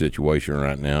metabolic situation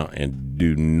right now and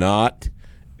do not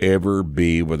ever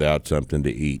be without something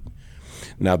to eat.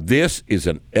 Now, this is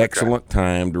an excellent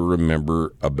time to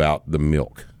remember about the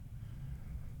milk.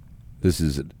 This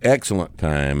is an excellent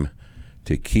time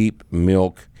to keep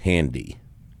milk handy.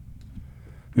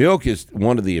 Milk is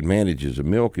one of the advantages of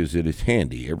milk is that it's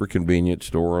handy. Every convenience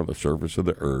store on the surface of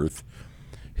the earth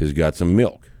has got some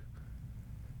milk.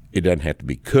 It doesn't have to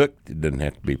be cooked. It doesn't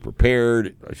have to be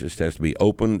prepared. It just has to be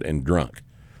opened and drunk.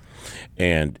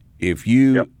 And if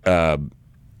you, I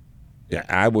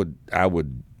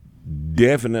would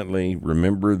definitely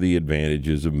remember the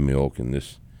advantages of milk in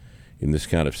this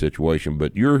kind of situation.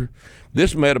 But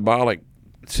this metabolic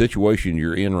situation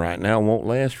you're in right now won't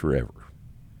last forever.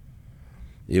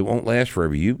 It won't last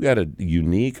forever. You've got a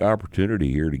unique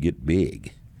opportunity here to get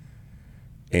big.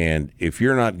 And if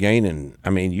you're not gaining, I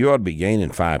mean, you ought to be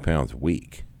gaining 5 pounds a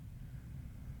week.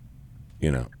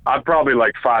 You know, I'm probably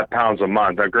like 5 pounds a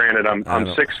month. Now, granted, I'm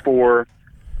 6'4".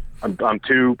 I'm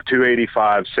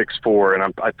 285, 6'4",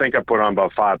 and I think I put on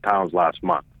about 5 pounds last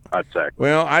month, I'd say.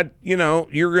 Well,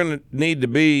 you're going to need to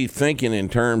be thinking in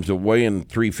terms of weighing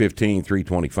 315,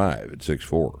 325 at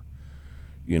 6'4".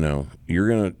 You know, you're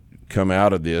going to come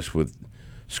out of this with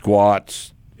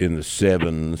squats in the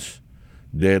 7s,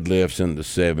 deadlifts in the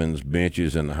 7s,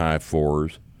 benches in the high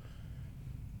 4s,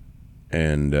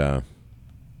 and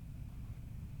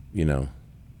you know,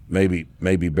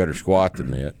 maybe better squat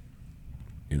than that.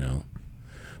 You know,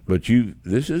 but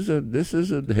this is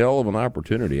a hell of an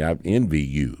opportunity. I envy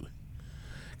you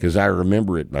because I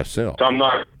remember it myself. So I'm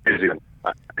not busy.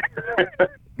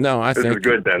 No, I think this is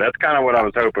good then. That's kind of what I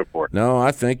was hoping for. No,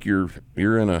 I think you're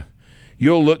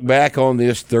you'll look back on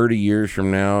this 30 years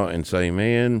from now and say,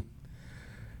 man,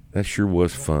 that sure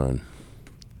was fun.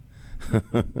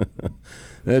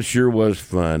 That sure was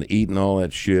fun, eating all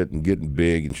that shit and getting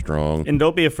big and strong. And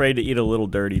don't be afraid to eat a little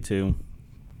dirty, too.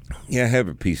 Yeah, have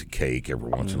a piece of cake every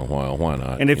once in a while. Why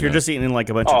not? And if you're just eating like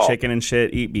a bunch of chicken and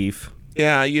shit, eat beef.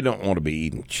 Yeah, you don't want to be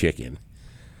eating chicken.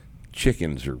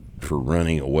 Chickens are for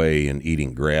running away and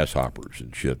eating grasshoppers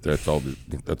and shit. That's all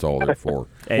they're for.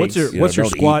 What's your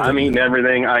squat? I'm eating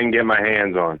everything I can get my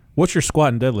hands on. What's your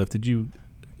squat and deadlift? Did you?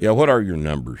 Yeah, what are your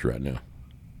numbers right now?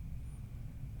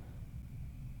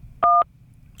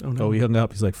 Oh, he hung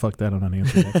up. He's like, fuck that. I'm not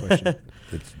answering that question.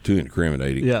 It's too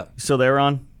incriminating. Yeah. So they're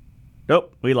on?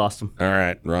 Nope, we lost him. All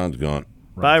right, Ron's gone.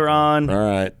 Bye, Ron. All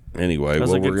right. Anyway, That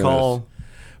was a good call.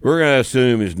 We're going to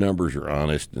assume his numbers are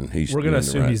honest, and he's. We're going to doing the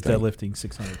assume right he's thing. deadlifting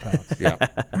 600 pounds. Yeah,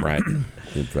 right.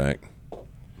 In fact.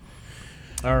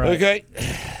 All right. Okay. I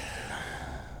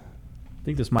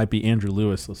think this might be Andrew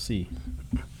Lewis. Let's see.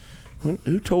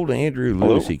 Who told Andrew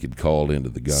Lewis he could call into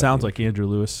the guy? Sounds like Andrew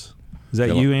Lewis. Is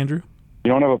that you, Andrew?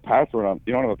 You don't have a password on.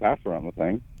 You don't have a password on the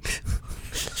thing.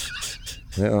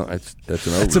 Well, that's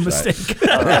an oversight. It's a mistake.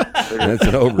 That's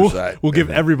an oversight. We'll give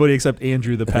everybody except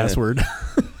Andrew the password.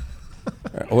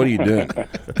 What are you doing?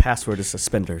 The password is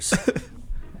suspenders.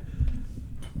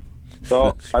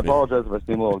 So I apologize if I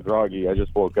seem a little groggy. I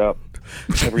just woke up.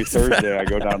 Every Thursday I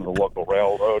go down to the local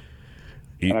railroad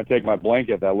and I take my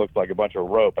blanket that looks like a bunch of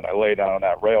rope and I lay down on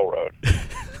that railroad.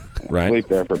 Right. Sleep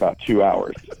there for about 2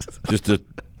 hours. Just to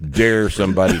dare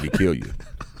somebody to kill you.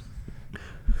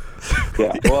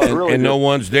 Yeah, well, it really and no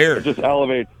one's there. It just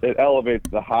elevates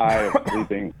the high of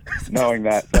sleeping, knowing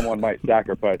that someone might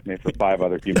sacrifice me for 5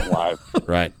 other human lives.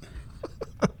 Right.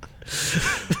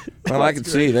 Well, I can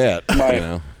see that. You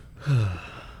know.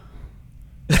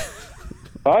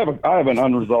 I have an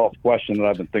unresolved question that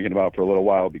I've been thinking about for a little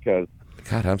while because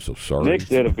God, I'm so sorry. Nick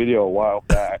did a video a while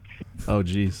back. Oh,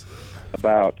 jeez.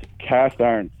 About cast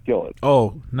iron skillets.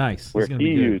 Oh, nice. Where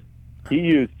he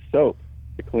used soap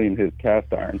to clean his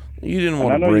cast iron. You didn't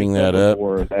want to bring that up.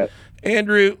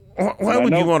 Andrew, why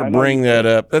would you want to bring that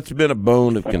up? That's been a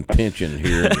bone of contention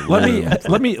here.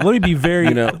 Let me be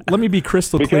very let me be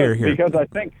crystal clear here. Because I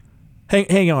think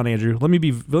hang on, Andrew. Let me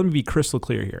be crystal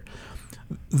clear here.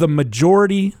 The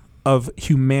majority of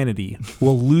humanity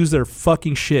will lose their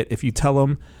fucking shit if you tell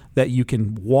them that you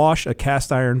can wash a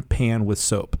cast iron pan with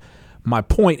soap. My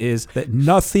point is that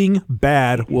nothing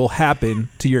bad will happen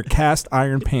to your cast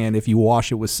iron pan if you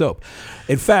wash it with soap.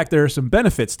 In fact, there are some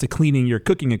benefits to cleaning your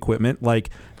cooking equipment, like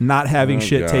not having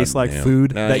shit taste like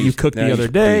food that you cooked the other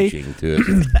day.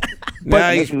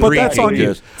 But that's on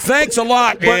you. Thanks a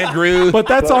lot, Andrew. But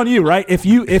that's on you, right? If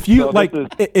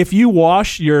you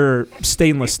wash your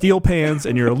stainless steel pans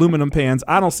and your aluminum pans,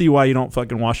 I don't see why you don't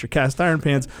fucking wash your cast iron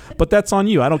pans. But that's on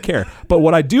you. I don't care. But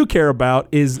what I do care about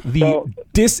is the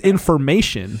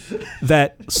disinformation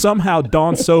that somehow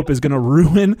Dawn soap is going to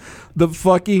ruin the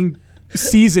fucking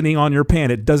seasoning on your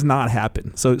pan. It does not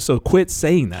happen. So quit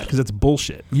saying that because it's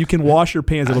bullshit. You can wash your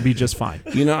pans. It'll be just fine.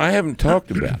 I haven't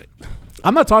talked about it.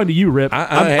 I'm not talking to you, Rip.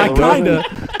 I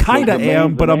kind of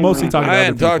am, but I'm mostly talking to other people. I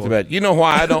haven't talked about it. You know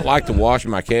why I don't like to wash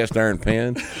my cast iron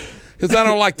pan? Because I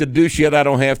don't like to do shit I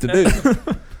don't have to do.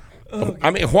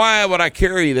 I mean, why would I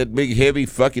carry that big, heavy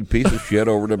fucking piece of shit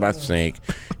over to my sink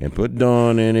and put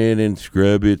Dawn in it and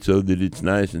scrub it so that it's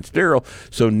nice and sterile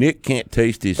so Nick can't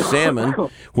taste his salmon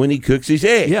when he cooks his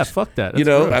eggs? Yeah, fuck that.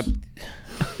 That's gross.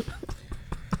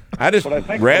 I just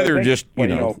rather just,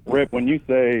 Rip, when you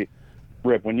say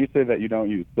that you don't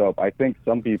use soap, I think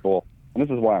some people, and this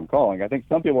is why I'm calling, I think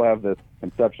some people have this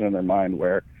conception in their mind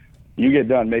where you get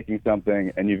done making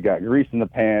something and you've got grease in the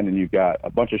pan and you've got a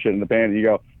bunch of shit in the pan and you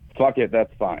go, fuck it,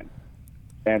 that's fine.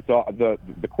 And so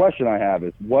the question I have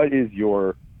is, what is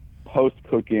your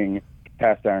post-cooking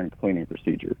cast iron cleaning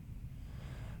procedure?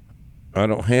 I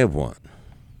don't have one.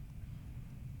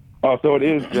 Oh, so it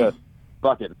is just,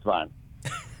 fuck it, it's fine.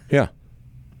 Yeah.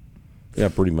 Yeah,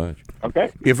 pretty much.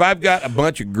 Okay. If I've got a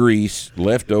bunch of grease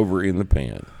left over in the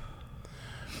pan,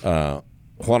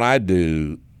 what I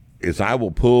do is I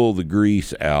will pull the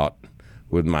grease out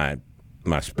with my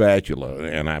spatula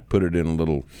and I put it in a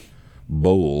little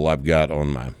bowl I've got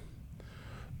on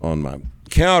my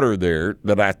counter there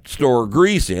that I store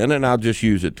grease in, and I'll just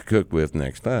use it to cook with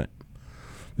next time.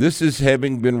 This is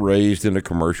having been raised in a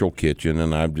commercial kitchen,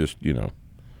 and I'm just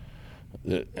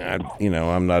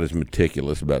I'm not as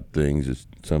meticulous about things as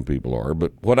some people are.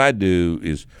 But what I do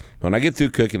is when I get through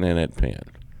cooking in that pan,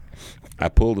 I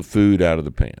pull the food out of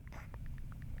the pan.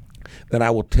 Then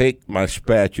I will take my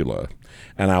spatula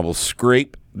and I will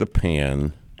scrape the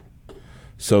pan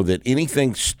so that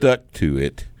anything stuck to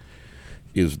it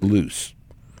is loose.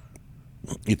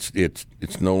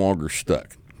 It's no longer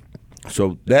stuck.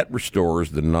 So that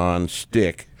restores the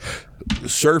non-stick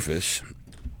surface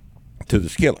to the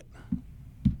skillet.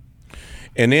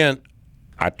 And then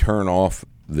I turn off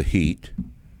the heat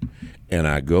and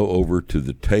I go over to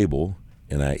the table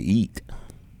and I eat.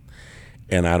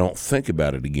 And I don't think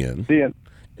about it again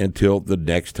until the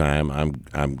next time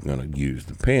I'm going to use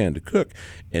the pan to cook.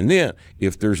 And then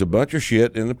if there's a bunch of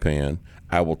shit in the pan,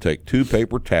 I will take 2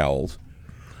 paper towels.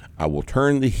 I will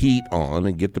turn the heat on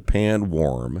and get the pan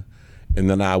warm. And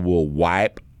then I will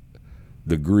wipe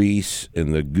the grease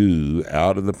and the goo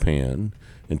out of the pan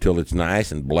until it's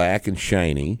nice and black and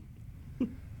shiny,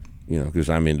 because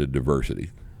I'm into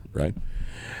diversity, right?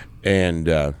 And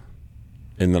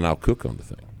then I'll cook on the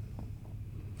thing.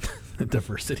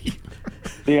 Diversity.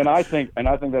 See, and I think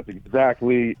that's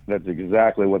exactly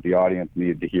what the audience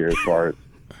needed to hear as far as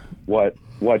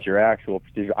what your actual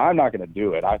procedure. I'm not going to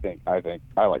do it. I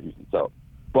like using soap,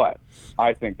 but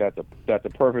I think that's a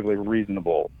perfectly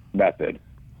reasonable method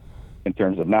in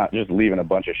terms of not just leaving a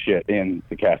bunch of shit in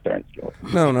the cast iron skillet.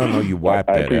 No, you wipe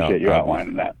that out. I appreciate you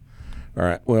outlining that. All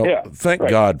right. Well, thank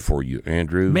God for you,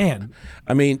 Andrew. Man.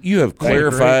 I mean, you have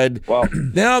clarified. Well,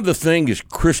 now the thing is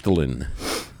crystalline,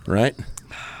 right?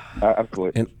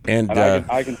 Absolutely. And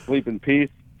I can sleep in peace.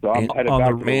 So I'm headed back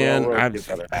to the railroad to get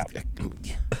another half.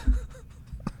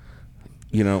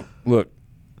 Look,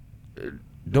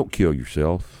 don't kill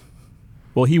yourself.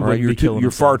 Well, he wouldn't be killing You're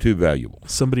himself. far too valuable.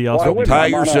 Somebody else. Don't tie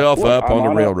yourself up on the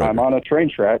railroad. I'm on a train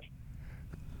track.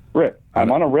 Rick,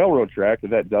 I'm on a railroad track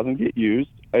that doesn't get used.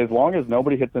 As long as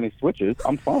nobody hits any switches,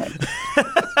 I'm fine.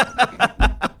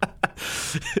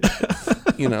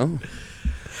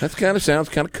 That kind of sounds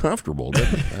kind of comfortable,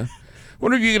 doesn't it? Huh?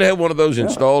 Wonder if you could have one of those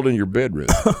installed in your bedroom,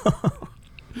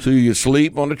 so you can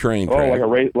sleep on the train track. Oh,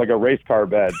 like a race car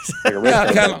bed. Like a race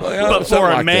car bed. But for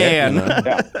a man.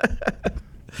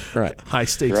 Right. High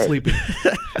stakes sleeping.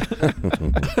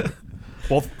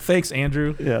 Well, thanks,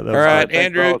 Andrew. Yeah. All right,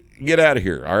 Andrew, get out of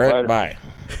here. All right, bye.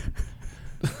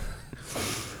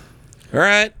 All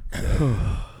right.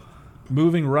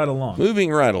 Moving right along.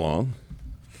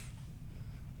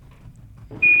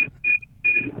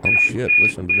 Oh, shit.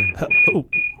 Listen to that. Oh.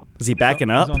 Is he backing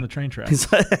up? He's on the train track.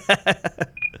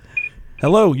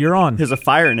 Hello, you're on. There's a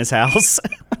fire in his house.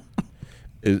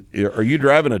 Are you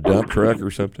driving a dump truck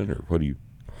or something? Or what do you...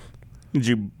 Did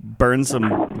you burn some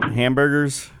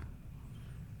hamburgers?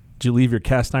 Did you leave your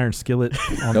cast iron skillet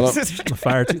on the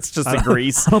fire? It's just a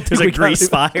grease. There's a grease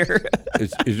fire.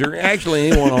 Is there actually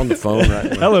anyone on the phone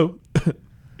right now? Hello.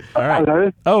 All right.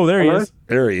 Hello? Oh, there he is.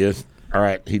 There he is. All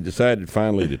right. He decided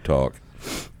finally to talk.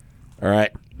 All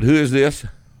right. Who is this?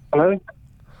 Hello?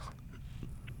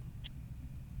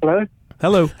 Hello?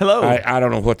 Hello. Hello. I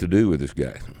don't know what to do with this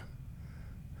guy.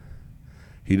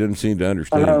 He doesn't seem to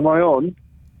understand. Am I on?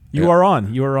 You are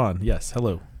on. You are on. Yes.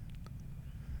 Hello.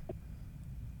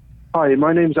 Hi,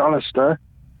 my name's Alistair.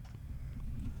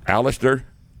 Alistair?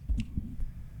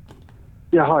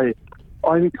 Yeah, hi.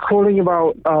 I'm calling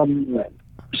about,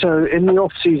 so in the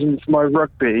off season for my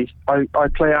rugby, I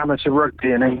play amateur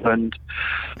rugby in England,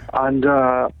 and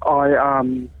I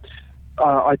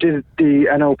did the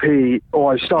NLP,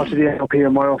 or I started the NLP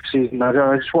in my off season.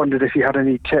 I just wondered if you had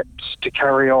any tips to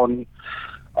carry on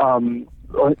in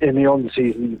the on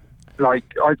season. Like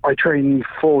I train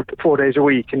 4 days a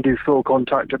week and do full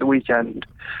contact at the weekend.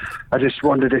 I just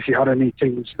wondered if you had any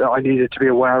things that I needed to be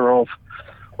aware of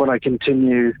when I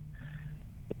continue.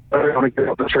 I want to get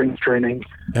up the training.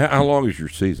 How long is your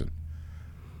season?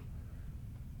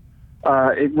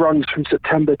 It runs from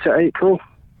September to April.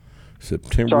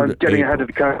 September. So I'm getting April. ahead of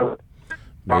the curve.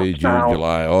 May, June,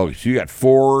 July, August. You got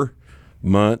 4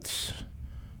 months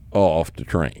off to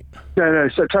train. No,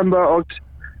 September, August.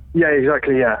 Yeah,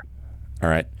 exactly, yeah. All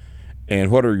right.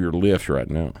 And what are your lifts right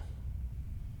now?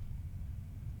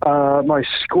 My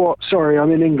squat, sorry,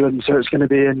 I'm in England, so it's going to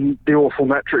be in the awful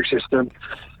metric system.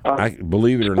 I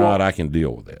believe it or not, I can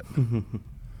deal with that.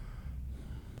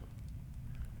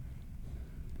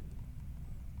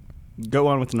 Go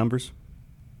on with the numbers.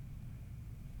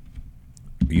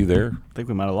 Are you there? I think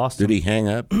we might have lost him. Did he hang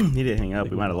up? He did hang up.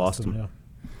 We might have lost him. Yeah.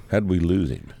 How'd we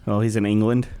lose him? Oh, he's in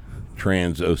England.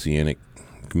 Transoceanic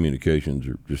communications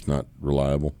are just not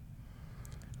reliable.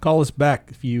 Call us back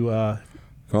if you.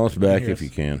 Call us back if you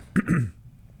can.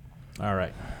 All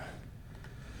right.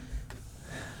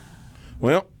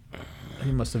 Well,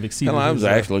 he must have exceeded. I was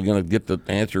actually going to get the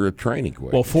answer a training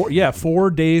question. Well,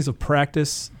 4 days of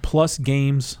practice plus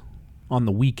games on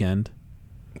the weekend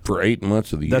for 8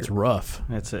 months of the year. That's rough.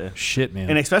 That's a shit, man.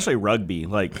 And especially rugby,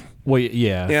 like. Well,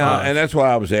 yeah. Yeah, and that's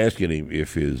why I was asking him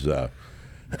if his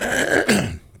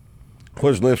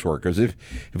What does lifts work? Because if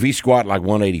he squat like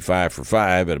 185 for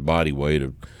 5 at a body weight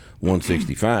of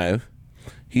 165,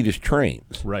 he just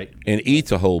trains. Right. And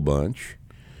eats a whole bunch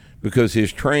because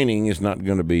his training is not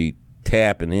going to be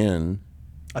tapping in.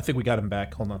 I think we got him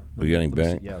back. Hold on. We got him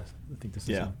back? Yeah, I think this is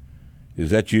Yeah. him. Is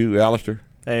that you, Alistair?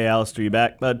 Hey, Alistair, you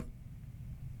back, bud?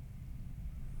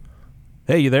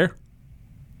 Hey, you there?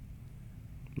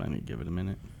 I need to give it a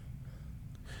minute.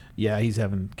 Yeah, he's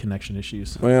having connection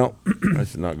issues. Well,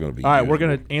 that's not going to be All right, useful. we're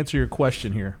going to answer your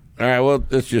question here. All right, well,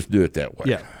 let's just do it that way.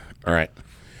 Yeah. All right.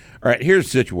 Here's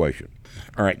the situation.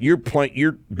 All right, you're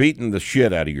beating the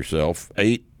shit out of yourself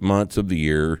 8 months of the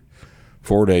year,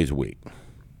 4 days a week.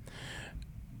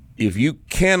 If you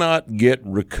cannot get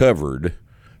recovered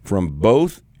from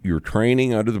both your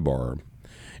training under the bar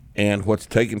and what's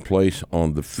taking place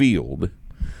on the field,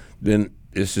 then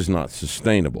this is not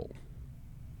sustainable.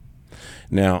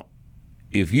 Now,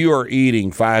 if you are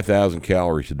eating 5,000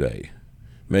 calories a day,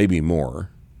 maybe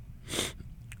more,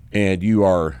 and you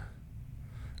are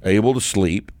able to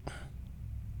sleep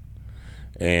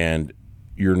and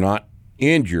you're not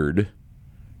injured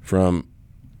from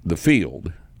the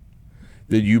field,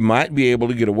 then you might be able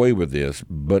to get away with this,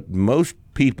 but most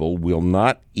people will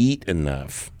not eat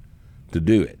enough to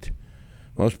do it.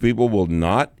 Most people will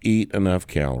not eat enough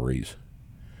calories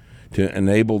to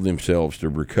enable themselves to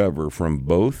recover from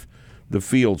both the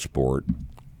field sport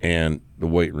and the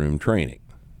weight room training.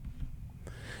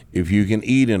 If you can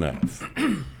eat enough,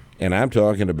 and I'm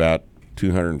talking about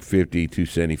 250,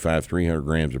 275, 300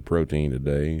 grams of protein a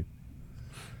day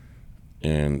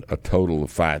and a total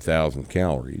of 5,000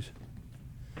 calories,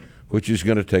 which is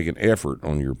going to take an effort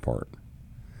on your part,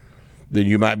 then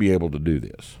you might be able to do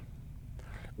this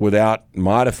without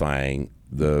modifying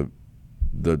the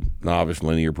novice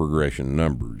linear progression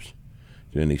numbers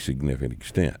to any significant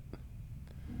extent.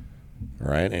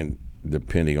 All right, and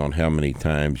depending on how many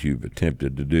times you've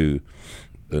attempted to do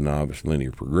the novice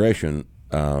linear progression,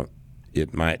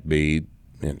 it might be,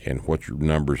 and what your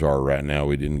numbers are right now,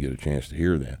 we didn't get a chance to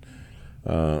hear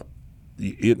that.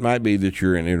 It might be that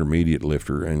you're an intermediate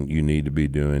lifter and you need to be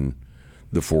doing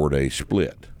the 4-day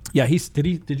split. Yeah, did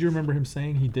you remember him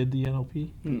saying he did the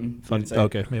NLP?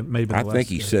 Okay, maybe. I think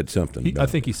he said something. I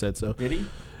think he said so. Did he?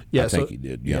 Yeah, I think he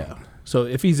did. Yeah. So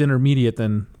if he's intermediate,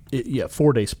 then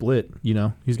 4-day split. You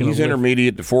know, he's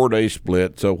intermediate to 4-day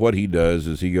split. So what he does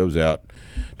is he goes out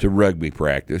to rugby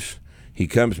practice. He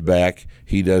comes back.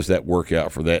 He does that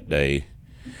workout for that day,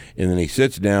 and then he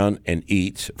sits down and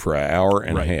eats for an hour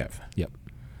and a half. Yep.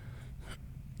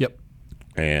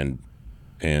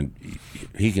 And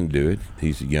he can do it.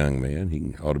 He's a young man.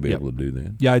 He ought to be able to do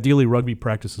that. Yeah, ideally rugby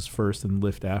practices first and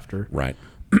lift after. Right.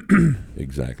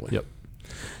 Exactly. Yep.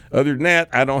 Other than that,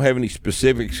 I don't have any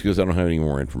specifics because I don't have any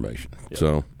more information. Yep.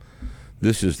 So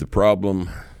this is the problem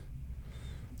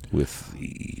with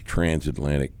the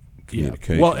transatlantic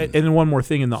communication. Well, and then one more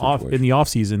thing in the off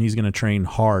season, he's going to train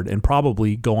hard and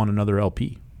probably go on another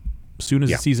LP. As soon as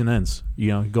the season ends,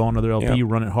 go on another LP,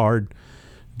 run it hard,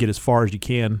 get as far as you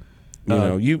can.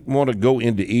 You want to go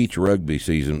into each rugby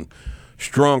season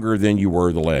stronger than you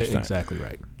were the last time. Exactly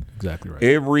right.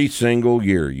 Every single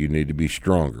year you need to be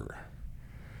stronger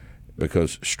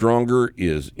because stronger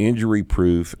is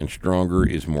injury-proof and stronger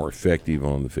is more effective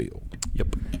on the field.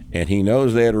 Yep. And he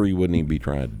knows that or he wouldn't even be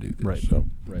trying to do this. Right. So,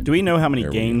 Do we know how many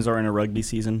games are in a rugby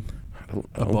season?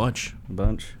 A bunch.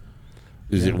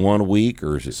 Is it 1 week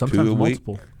or is it sometimes 2 a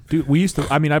multiple? week? Dude, we used to.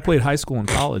 I mean, I played high school and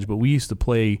college, but we used to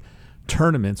play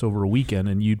tournaments over a weekend,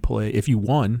 and you'd play. If you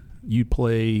won, you'd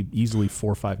play easily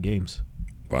 4 or 5 games.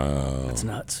 Wow, that's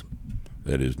nuts.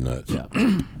 That is nuts. Yeah,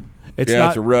 it's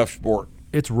a rough sport.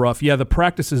 It's rough. Yeah, the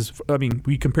practices. I mean,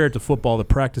 we compare it to football. The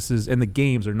practices and the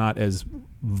games are not as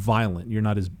violent. You're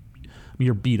not as. I mean,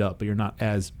 you're beat up, but you're not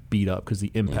as beat up because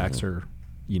the impacts are.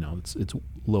 It's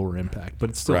lower impact, but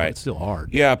it's still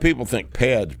hard. Yeah, people think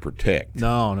pads protect.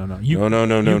 No. No.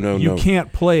 You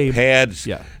can't play pads.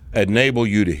 Enable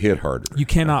you to hit harder. You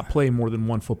cannot play more than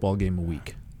one football game a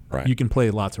week. Right. You can play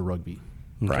lots of rugby.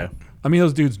 Right. I mean,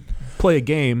 those dudes play a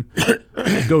game,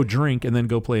 go drink, and then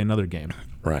go play another game.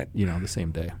 Right. The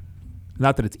same day.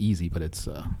 Not that it's easy, but it's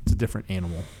a different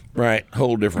animal. Right.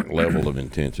 Whole different level of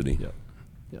intensity.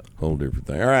 Yep. Whole different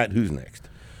thing. All right. Who's next?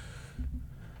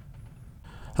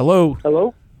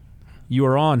 Hello. You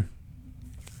are on.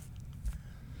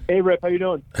 Hey, Rip. How you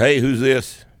doing? Hey, who's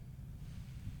this?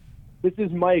 This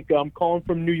is Mike. I'm calling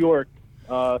from New York,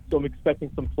 so I'm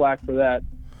expecting some flack for that.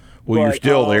 Well, you're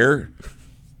still there.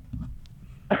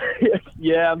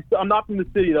 Yeah, I'm not from the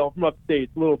city, though. I'm from upstate.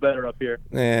 It's a little better up here.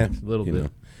 Yeah, a little bit. You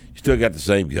still got the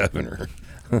same governor.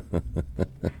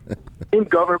 in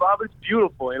Governor Bob. It's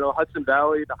beautiful. Hudson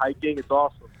Valley, the hiking, it's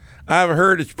awesome. I've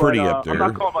heard it's pretty But, up there. I'm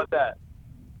not calling about that.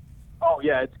 Oh,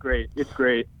 yeah, it's great. It's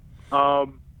great.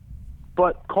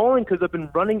 But calling because I've been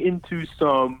running into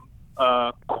some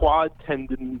quad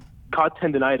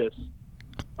tendonitis.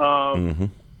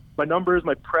 My numbers,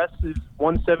 my press is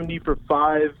 170 for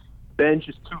 5, bench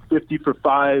is 250 for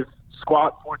 5,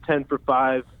 squat 410 for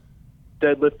 5,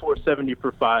 deadlift 470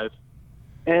 for 5.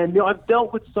 And, I've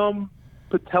dealt with some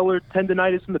patellar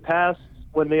tendonitis in the past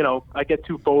when, I get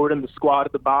too forward in the squat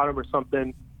at the bottom or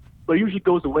something, but it usually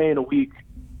goes away in a week.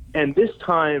 And this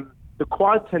time, the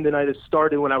quad tendonitis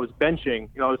started when I was benching.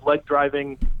 I was leg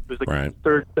driving. It was like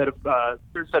third set of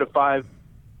 5.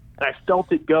 And I felt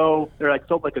it go, or I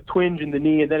felt like a twinge in the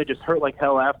knee, and then it just hurt like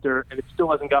hell after, and it still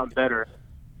hasn't gotten better.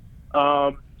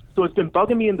 So it's been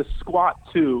bugging me in the squat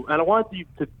too. And I wanted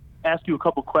to ask you a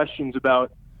couple questions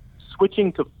about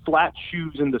switching to flat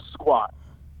shoes in the squat.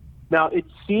 Now, it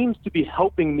seems to be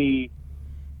helping me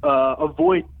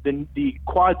avoid the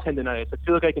quad tendonitis. I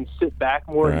feel like I can sit back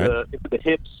more into the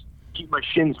hips, keep my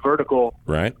shins vertical.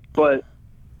 Right. But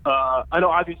I know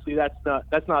obviously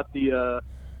that's not the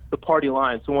party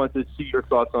line. So I wanted to see your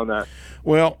thoughts on that.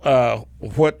 Well,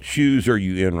 what shoes are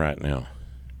you in right now?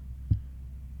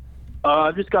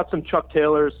 I've just got some Chuck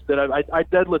Taylors that I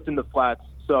deadlift in the flats.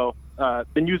 So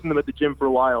been using them at the gym for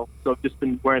a while. So I've just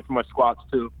been wearing for my squats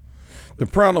too. The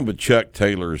problem with Chuck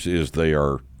Taylors is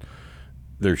they're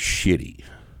shitty.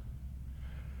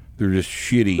 They're just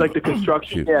shitty. Like the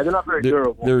construction. Yeah, they're not very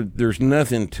durable. There's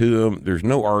nothing to them. There's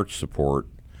no arch support.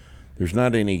 There's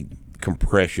not any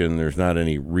compression. There's not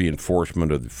any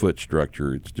reinforcement of the foot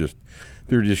structure.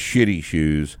 They're just shitty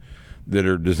shoes that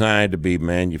are designed to be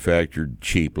manufactured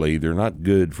cheaply. They're not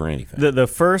good for anything. The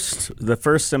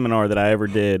first seminar that I ever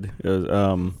did,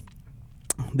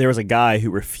 there was a guy who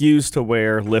refused to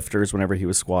wear lifters whenever he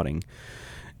was squatting.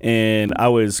 And I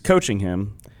was coaching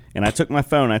him, and I took my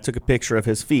phone, I took a picture of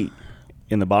his feet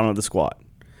in the bottom of the squat.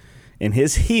 And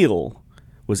his heel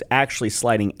was actually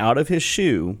sliding out of his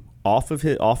shoe, off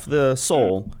the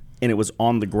sole, and it was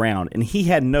on the ground. And he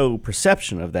had no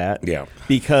perception of that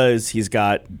because he's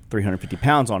got 350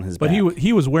 pounds on his back. But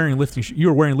he was wearing lifting you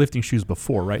were wearing lifting shoes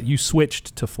before, right? You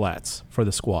switched to flats for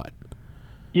the squat.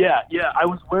 Yeah.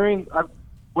 I'm wearing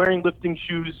lifting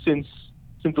shoes since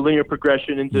the linear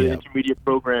progression into intermediate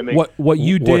programming. What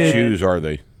you did? What shoes are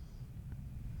they?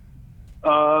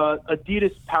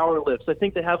 Adidas Power Lifts. I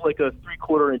think they have like a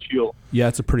 3/4 inch heel. Yeah,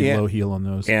 it's a pretty low heel on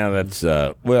those. Yeah, that's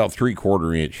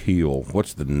 3/4 inch heel.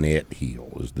 What's the net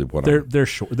heel? Is the what? They're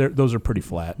short. Those are pretty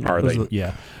flat. Are they?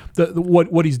 Yeah.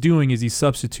 What he's doing is he's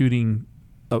substituting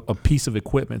a piece of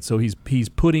equipment. So he's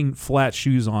putting flat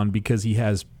shoes on because he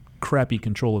has crappy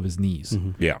control of his knees.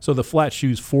 Mm-hmm. Yeah. So the flat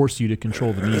shoes force you to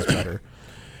control the knees better.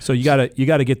 So you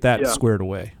gotta get that squared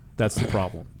away. That's the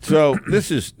problem. So this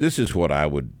is what I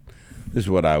would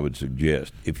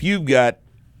suggest. If you've got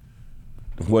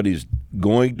what is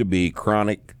going to be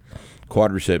chronic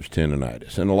quadriceps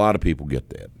tendonitis, and a lot of people get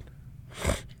that,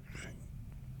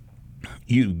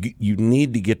 you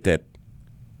need to get that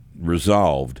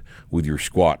resolved with your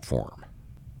squat form.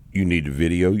 You need to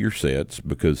video your sets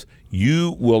because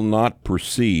you will not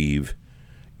perceive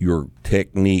your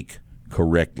technique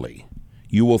correctly.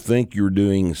 You will think you're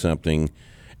doing something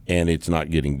and it's not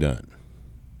getting done.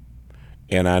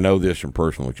 And I know this from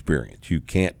personal experience. You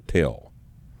can't tell.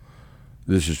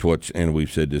 This is and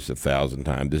we've said this 1,000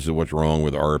 times, this is what's wrong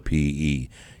with RPE.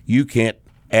 You can't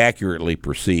accurately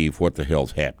perceive what the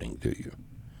hell's happening to you.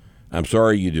 I'm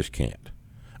sorry, you just can't.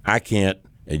 I can't,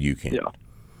 and you can't. Yeah.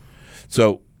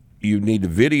 So you need to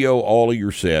video all of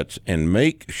your sets and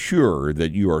make sure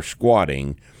that you are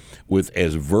squatting with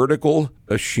as vertical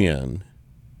a shin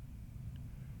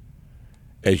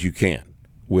as you can.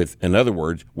 In other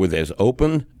words, with as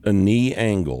open a knee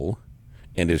angle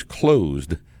and as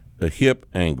closed a hip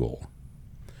angle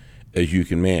as you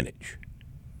can manage.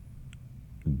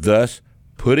 Thus,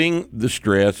 putting the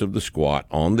stress of the squat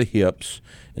on the hips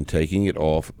and taking it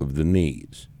off of the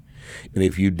knees. And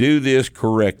if you do this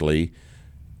correctly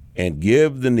and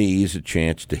give the knees a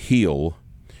chance to heal,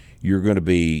 you're going to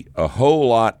be a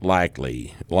lot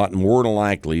more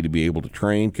likely to be able to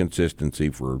train consistency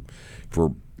for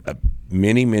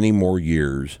many, many more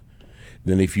years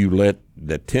than if you let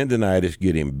the tendonitis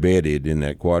get embedded in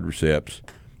that quadriceps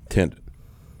tendon.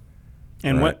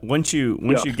 And once you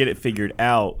get it figured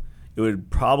out, it would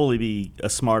probably be a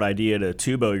smart idea to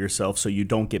tubo yourself so you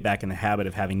don't get back in the habit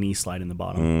of having knee slide in the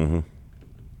bottom. Mm-hmm.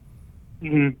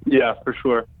 Mm-hmm. Yeah, for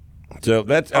sure. So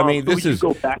this is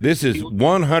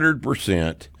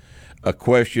 100% a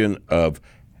question of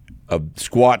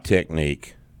squat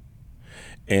technique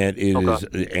and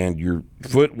and your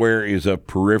footwear is of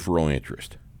peripheral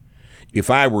interest. If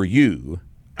I were you,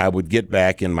 I would get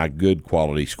back in my good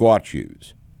quality squat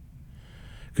shoes,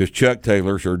 because Chuck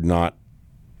Taylors are not.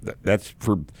 That's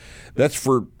for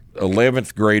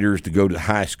 11th graders to go to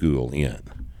high school in.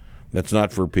 That's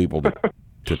not for people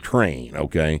to train.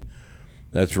 Okay,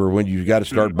 that's for when you got to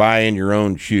start buying your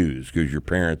own shoes because your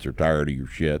parents are tired of your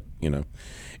shit.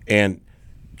 And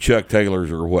Chuck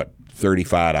Taylors are what,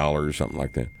 $35, something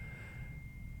like that.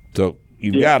 So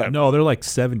you've got to. No, they're like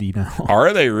 70 now.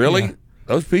 Are they really? Yeah.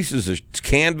 Those pieces of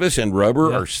canvas and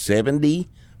rubber are $70.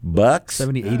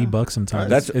 $70-$80 sometimes.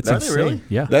 That's insane. Really?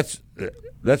 Yeah.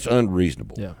 That's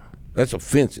unreasonable. Yeah. That's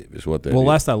offensive, is what that is. Well,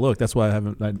 last I looked, that's why I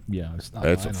haven't.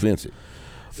 That's offensive.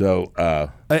 So,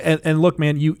 and look,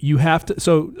 man, you have to.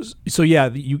 So yeah,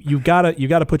 you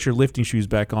gotta put your lifting shoes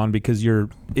back on because you're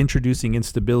introducing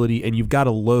instability, and you've got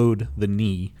to load the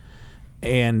knee,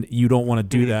 and you don't want to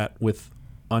do that with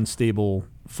unstable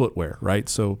footwear, right?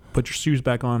 So put your shoes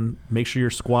back on, make sure your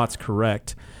squat's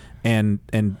correct, and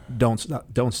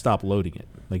don't stop loading it.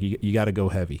 Like you got to go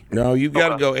heavy. No, you've got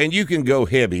to go, and you can go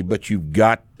heavy, but you've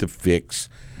got to fix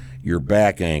your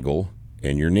back angle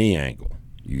and your knee angle.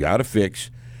 You got to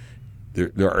fix.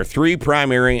 There are three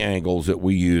primary angles that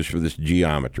we use for this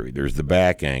geometry. There's the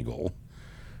back angle,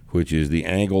 which is the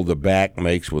angle the back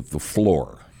makes with the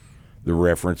floor. The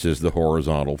reference is the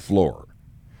horizontal floor.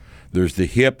 There's the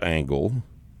hip angle,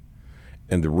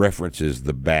 and the reference is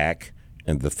the back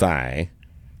and the thigh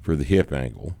for the hip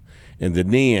angle. And the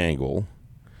knee angle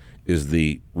is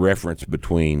the reference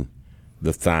between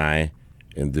the thigh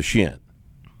and the shin.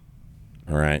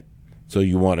 All right? So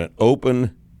you want an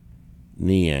open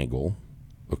knee angle,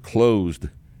 a closed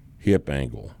hip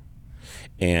angle.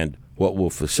 And what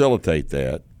will facilitate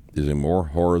that is a more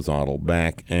horizontal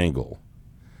back angle.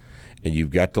 And you've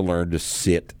got to learn to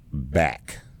sit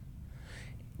back.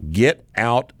 Get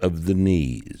out of the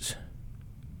knees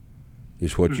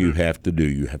is what you have to do.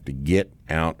 You have to get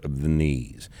out of the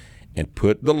knees and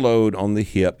put the load on the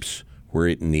hips where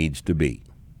it needs to be.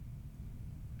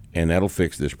 And that'll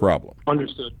fix this problem.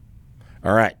 Understood.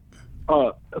 All right.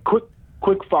 A quick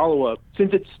follow-up.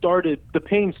 Since the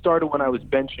pain started when I was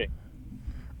benching.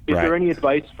 Is there any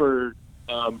advice for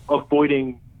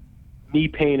avoiding knee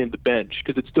pain in the bench?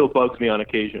 Because it still bugs me on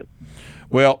occasion.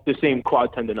 Well, the same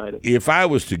quad tendonitis. If I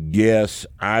was to guess,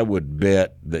 I would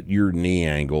bet that your knee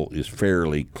angle is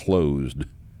fairly closed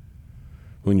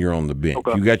when you're on the bench.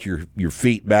 Okay. You got your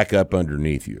feet back up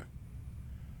underneath you.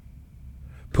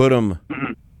 Put them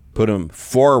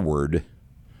forward.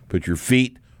 Put your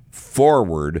feet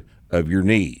forward of your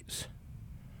knees.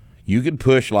 You can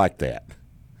push like that.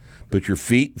 Put your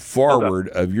feet forward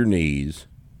of your knees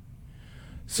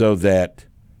so that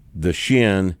the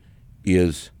shin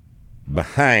is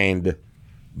behind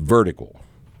vertical.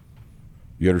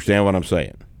 You understand what I'm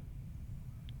saying?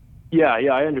 Yeah,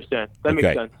 I understand. That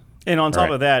makes sense. And on top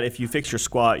of that, if you fix your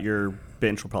squat, your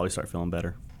bench will probably start feeling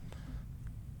better.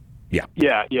 Yeah.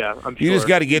 Yeah, I'm sure. You just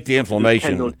got to get the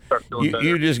inflammation.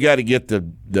 You just got to get the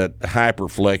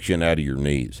hyperflexion out of your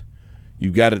knees.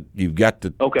 You've got to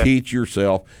teach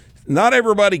yourself. Not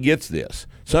everybody gets this.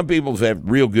 Some people have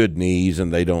real good knees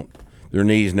and their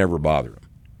knees never bother them.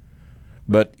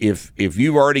 But if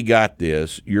you've already got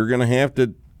this, you're going to have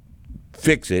to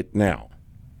fix it now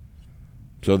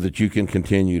so that you can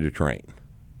continue to train.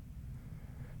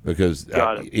 Because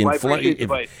inflamed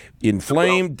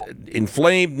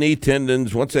knee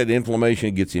tendons, once that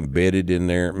inflammation gets embedded in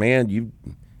there, man,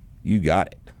 you got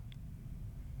it.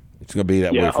 It's going to be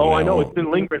that way from now I know. on. It's been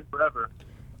lingering forever.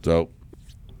 So,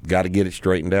 got to get it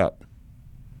straightened out.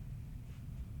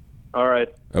 All right.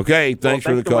 Okay, thanks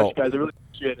for the call. Much, guys. I really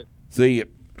appreciate it. See you.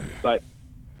 Bye.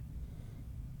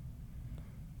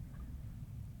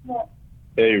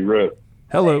 Hey, Rip.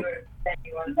 Hello.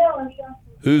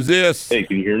 Who's this? Hey,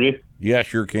 can you hear me? Yeah,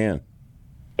 sure can.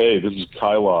 Hey, this is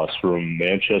Kylos from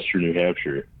Manchester, New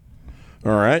Hampshire.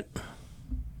 All right.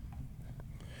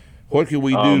 What can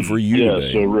we do for you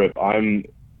today? So, Rip, I'm...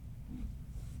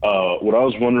 what I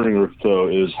was wondering, Rip, though,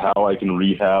 is how I can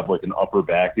rehab, like, an upper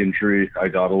back injury I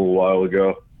got a little while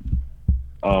ago.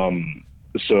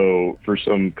 So, for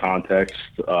some context,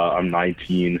 I'm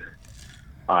 19.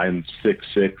 I'm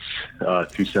 6'6",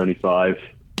 275.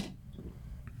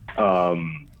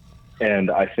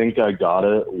 And I think I got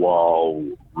it while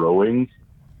rowing,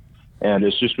 and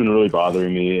it's just been really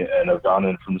bothering me. And I've gone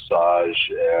in for massage,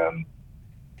 and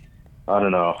I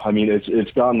don't know. I mean,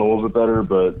 it's gotten a little bit better,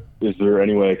 but is there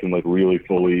any way I can like really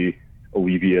fully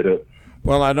alleviate it?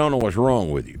 Well, I don't know what's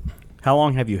wrong with you. How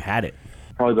long have you had it?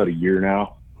 Probably about a year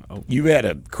now. You've had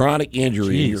a chronic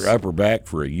injury in your upper back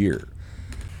for a year.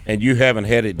 And you haven't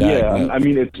had it Yeah, diagnosed. I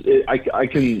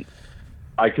mean,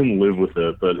 I can live with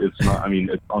it, but it's not. I mean,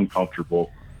 it's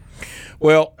uncomfortable.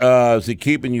 Well, is it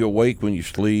keeping you awake when you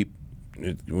sleep?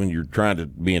 When you're trying to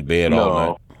be in bed all No.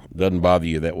 night? Doesn't bother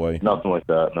you that way? Nothing like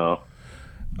that. No.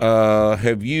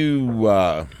 Have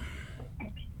you?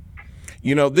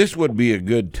 This would be a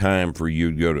good time for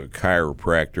you to go to a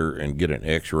chiropractor and get an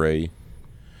X-ray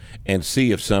and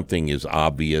see if something is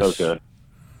obvious. Okay.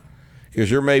 Because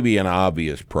there may be an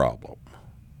obvious problem.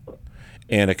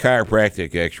 And a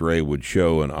chiropractic X-ray would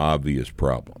show an obvious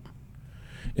problem.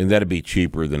 And that'd be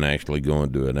cheaper than actually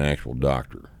going to an actual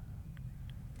doctor.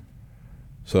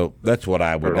 So that's what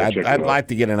I would. I'd like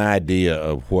to get an idea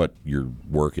of what you're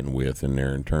working with in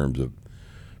there in terms of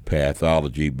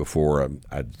pathology before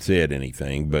I'd said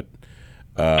anything. But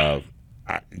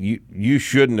you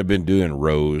shouldn't have been doing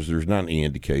rows. There's not any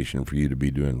indication for you to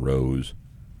be doing rows.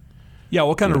 Yeah,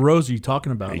 what kind of rows are you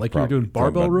talking about? Like you were doing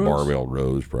barbell rows? Barbell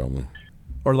rows, probably.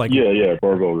 Or like Yeah,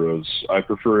 barbell rows. I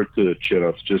prefer it to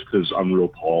chin-ups just because I'm real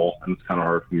tall and it's kind of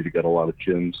hard for me to get a lot of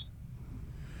chins.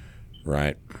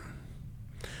 Right.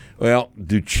 Well,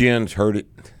 do chins hurt it?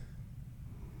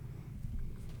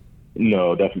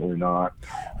 No, definitely not.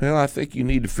 Well, I think you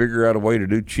need to figure out a way to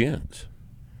do chins.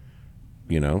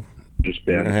 Just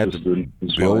you're gonna have to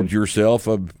build yourself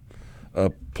a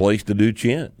place to do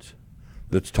chins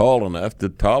that's tall enough to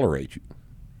tolerate you.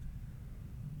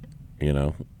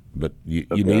 But you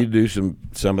need to do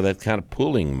some of that kind of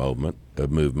pulling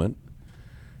movement,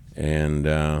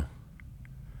 and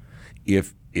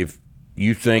if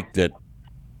you think that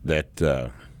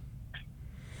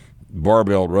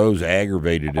barbell rows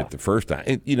aggravated it the first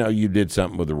time, you did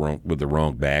something with the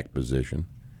wrong back position,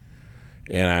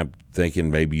 and I'm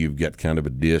thinking maybe you've got kind of a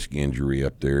disc injury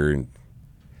up there in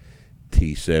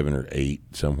T7 or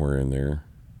 8 somewhere in there.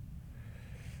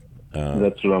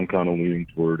 That's what I'm kind of leaning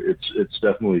toward. It's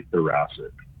definitely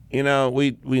thoracic.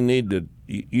 We need to.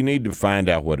 You need to find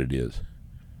out what it is.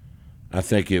 I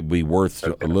think it'd be worth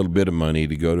a little bit of money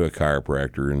to go to a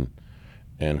chiropractor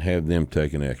and have them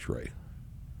take an X-ray.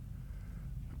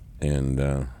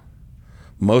 And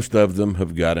most of them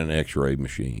have got an X-ray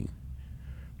machine.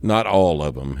 Not all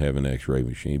of them have an X-ray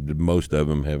machine, but most of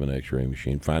them have an X-ray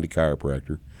machine. Find a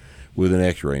chiropractor with an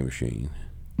X-ray machine,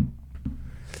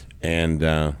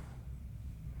 and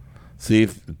see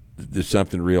if there's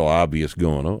something real obvious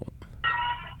going on.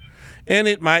 And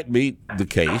it might be the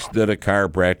case that a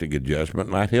chiropractic adjustment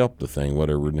might help the thing,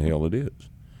 whatever in the hell it is.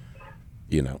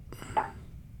 Okay,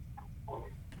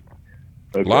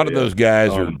 a lot of those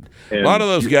guys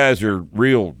are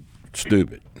real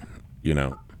stupid,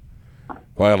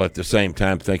 while at the same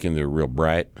time thinking they're real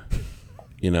bright,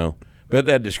 But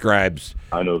that describes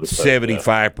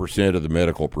 75% of the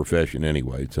medical profession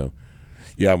anyway. So,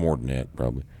 yeah, more than that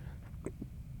probably.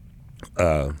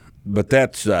 But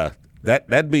that's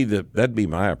that'd be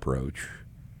my approach.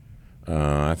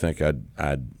 I think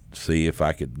I'd see if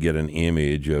I could get an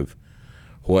image of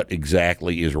what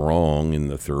exactly is wrong in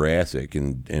the thoracic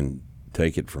and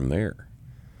take it from there.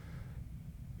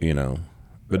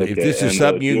 But if this is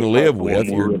something you can live with,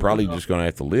 you're probably just going to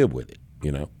have to live with it.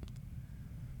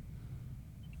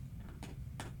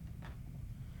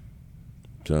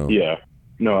 So yeah,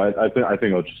 no, I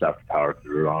think I'll just have to power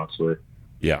through it, honestly.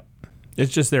 Yeah.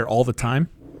 It's just there all the time?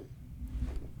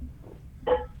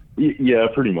 Yeah,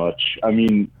 pretty much. I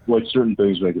mean, like certain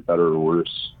things make it better or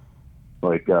worse.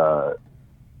 Like, like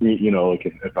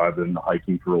if I've been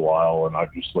hiking for a while and I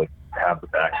just like have the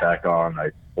backpack on, I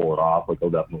pull it off, like I'll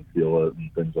definitely feel it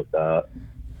and things like that.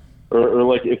 Or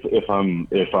like if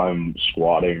I'm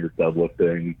squatting or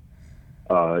deadlifting,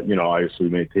 obviously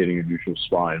maintaining a neutral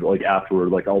spine. But like afterward,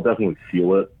 like I'll definitely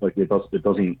feel it. Like it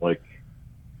doesn't like.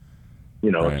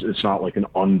 Right. It's not like an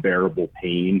unbearable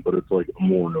pain, but it's like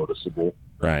more noticeable.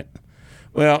 Right.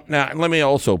 Well, now let me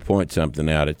also point something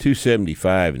out. At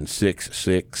 275 and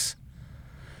 6'6",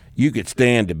 you could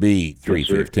stand to be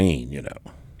 315.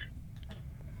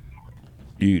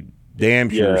 You damn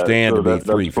sure stand to be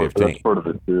 315. That's part of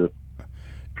it too.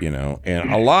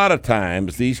 And a lot of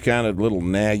times these kind of little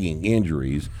nagging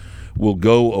injuries will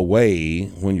go away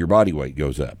when your body weight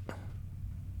goes up.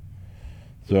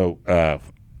 So.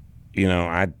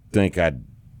 I think I'd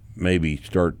maybe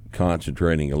start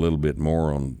concentrating a little bit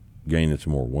more on gaining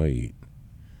some more weight.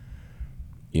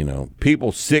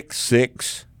 People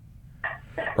 6'6"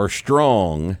 are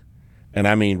strong, and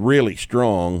I mean really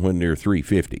strong when they're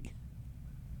 350.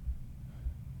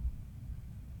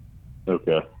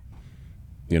 Okay.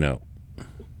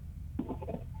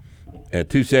 At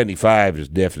 275 is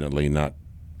definitely not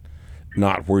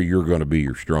where you're going to be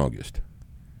your strongest.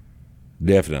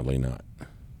 Definitely not.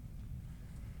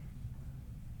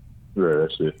 Right,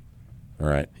 I see. All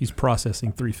right. He's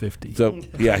processing 350. So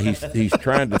yeah, he's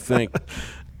trying to think.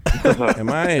 Am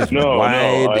I as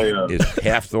wide as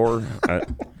Half-Thor? I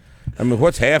mean,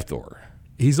 what's Half-Thor?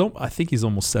 I think he's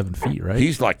almost 7 feet, right?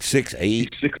 He's like 6'8",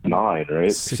 6'9", right?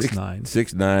 6'9".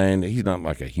 6'9". He's not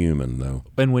like a human though.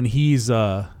 And when he's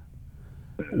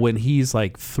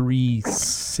like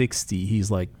 360,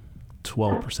 he's like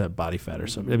 12% body fat or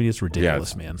something. I mean, it's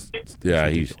ridiculous, man. Yeah,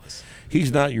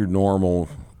 he's not your normal.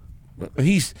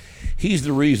 He's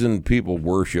the reason people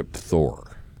worship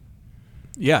Thor.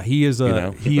 Yeah, he is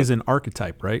he is an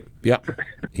archetype, right? Yeah,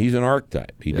 he's an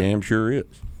archetype. He damn sure is.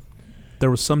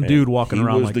 There was some dude walking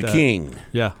around like that. He was the king.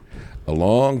 Yeah. A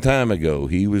long time ago,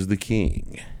 he was the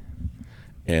king.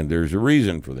 And there's a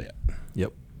reason for that.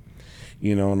 Yep.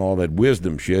 You know, and all that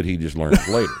wisdom shit he just learned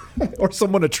later. Or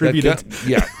someone attributed.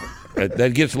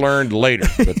 That gets learned later.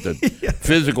 But the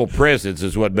physical presence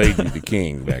is what made you the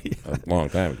king back a long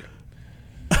time ago.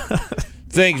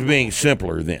 Things being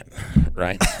simpler then,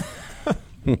 right?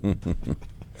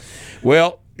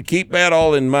 Well, keep that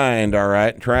all in mind, all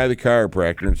right? Try the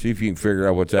chiropractor and see if you can figure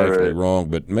out what's actually wrong.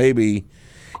 But maybe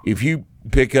if you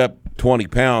pick up 20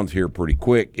 pounds here pretty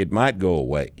quick, it might go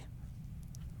away.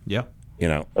 Yeah. You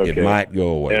know, it might go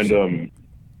away. And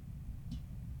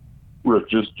Rick,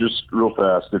 just real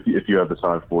fast, if you have the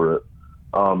time for it,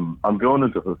 I'm going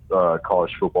into the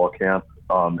college football camp.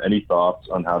 Any thoughts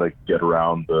on how to get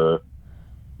around the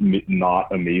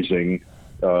not amazing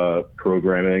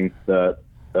programming that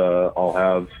I'll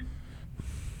have?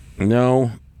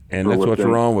 No, and that's what's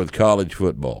wrong with college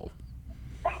football.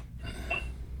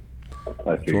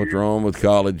 That's what's wrong with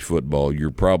college football. You're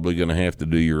probably going to have to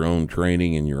do your own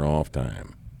training in your off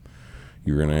time.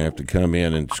 You're going to have to come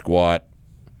in and squat,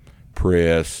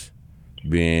 press,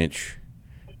 bench,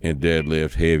 and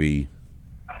deadlift heavy,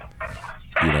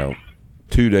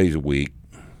 2 days a week.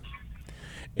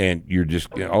 And you're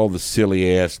just, all the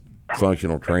silly-ass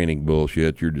functional training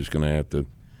bullshit you're just going to have to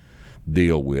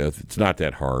deal with. It's not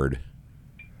that hard.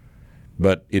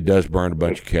 But it does burn a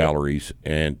bunch of calories,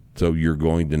 and so you're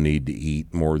going to need to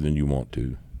eat more than you want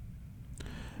to.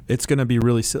 It's going to be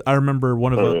really. I remember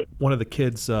one of the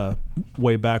kids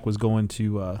way back was going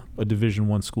to a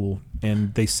Division I school,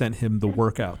 and they sent him the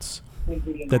workouts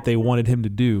that they wanted him to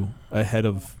do ahead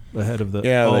of the.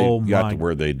 Yeah, they got to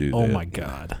where they do. Oh that. my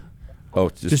God! Oh,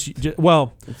 it's just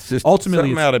it's just ultimately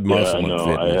something out of muscle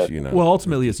and fitness. Well,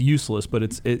 ultimately it's useless, but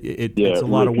it's a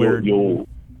lot of wear.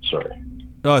 Sorry.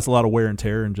 Oh, it's a lot of wear and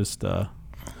tear, and just you're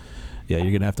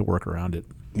gonna have to work around it.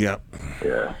 Yeah.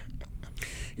 Yeah.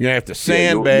 You're gonna have to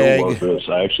sandbag. You'll love this.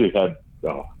 I actually had.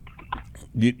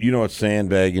 You know what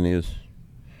sandbagging is?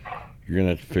 You're gonna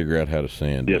have to figure out how to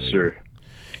sandbag. Yes, sir.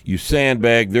 You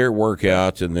sandbag their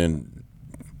workouts, and then,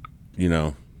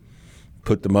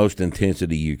 put the most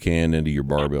intensity you can into your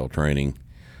barbell training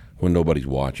when nobody's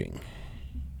watching.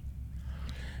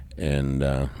 And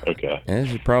and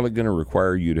this is probably going to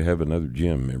require you to have another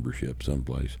gym membership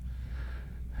someplace.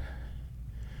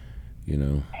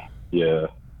 Yeah.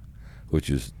 Which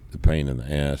is the pain in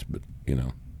the ass, but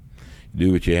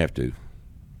do what you have to.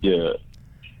 Yeah.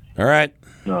 All right.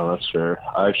 No, that's fair.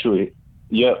 Thanks for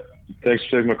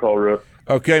taking my call, Rip.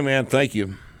 Okay, man. Thank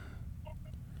you.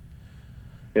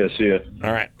 Yeah, see ya.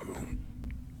 All right.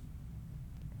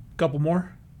 Couple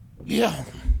more? Yeah.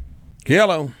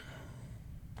 Hello.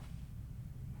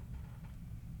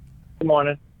 Good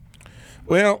morning.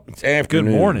 Well, it's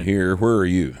afternoon. Good morning. Here. Where are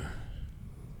you?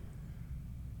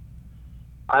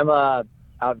 I'm out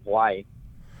in Hawaii.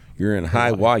 You're in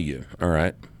Hawaii. All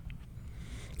right.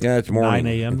 Yeah, it's morning.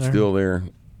 9 a.m. It's there? still there.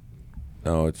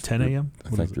 No, it's 10 a.m. I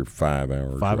think they're 5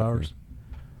 hours. 5 hours.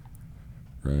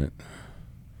 Right.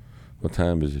 What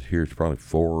time is it here? It's probably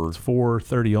 4. It's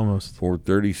 4:30 almost.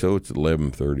 4:30, so it's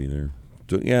 11:30 there.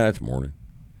 So yeah, it's morning.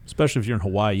 Especially if you're in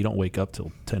Hawaii, you don't wake up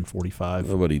till 10:45.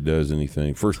 Nobody does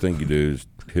anything. First thing you do is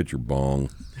hit your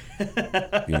bong. Get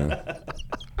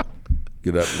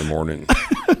up in the morning,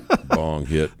 bong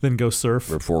hit. Then go surf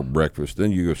before breakfast.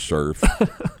 Then you go surf,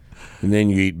 and then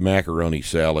you eat macaroni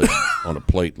salad on a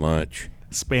plate lunch.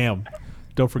 Spam.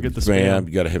 Don't forget the spam.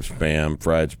 You got to have spam,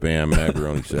 fried spam,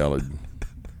 macaroni salad.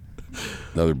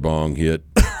 Another bong hit,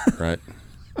 right?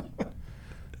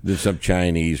 Then some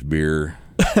Chinese beer.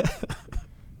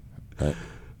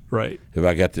 Right. Have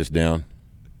I got this down?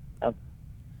 I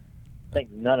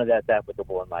think none of that's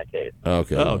applicable in my case.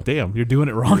 Okay. Oh, damn. You're doing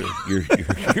it wrong. You're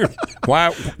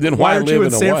why aren't you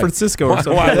in San Francisco or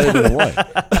something? Why live in Hawaii?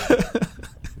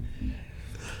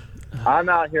 I'm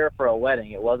out here for a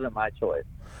wedding. It wasn't my choice.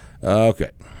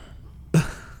 Okay.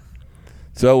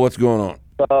 So what's going on?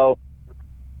 So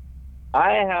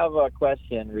I have a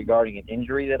question regarding an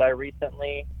injury that I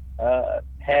recently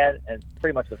had, and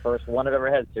pretty much the first one I've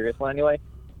ever had, serious one anyway.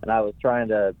 And I was trying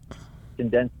to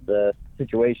condense the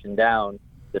situation down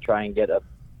to try and get an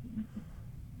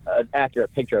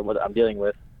accurate picture of what I'm dealing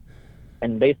with.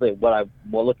 And basically what I'm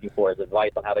looking for is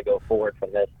advice on how to go forward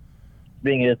from this.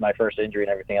 Being it is my first injury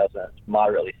and everything else, and it's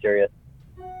moderately serious.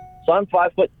 So I'm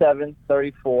 5'7",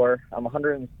 34. I'm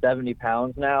 170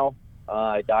 pounds now.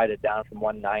 I dieted down from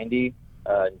 190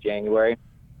 in January.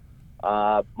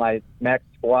 My max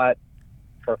squat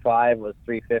for 5 was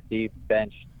 350,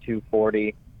 bench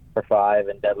 240 for 5,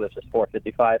 and deadlift is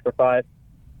 455 for 5.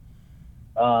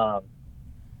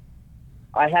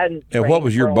 I hadn't. And what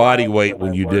was your trained for a body while weight because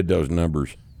when I you worked did those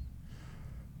numbers?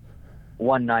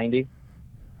 190.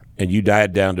 And you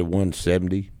died down to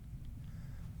 170?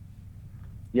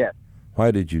 Yes.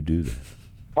 Why did you do that?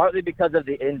 Partly because of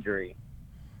the injury.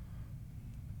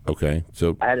 Okay,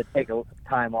 so I had to take a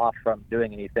time off from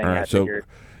doing anything. all I right, so figured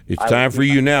it's I time would for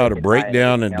keep you my now to diet break and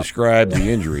down and everything else. describe the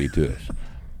injury to us.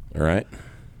 All right?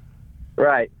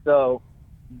 Right. So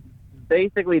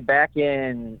basically back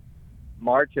in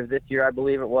March of this year, I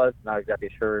believe it was, not exactly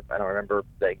sure. I don't remember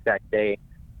the exact day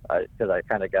because I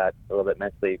kind of got a little bit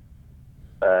mentally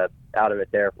out of it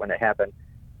there when it happened.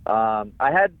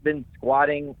 I had been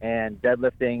squatting and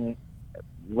deadlifting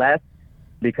less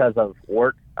because of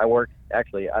work.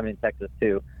 I'm in Texas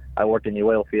too. I worked in the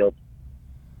oil field.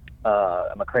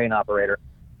 I'm a crane operator.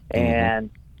 And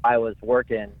I was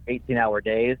working 18-hour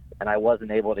days, and I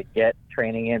wasn't able to get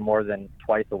training in more than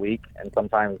twice a week. And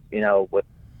sometimes, with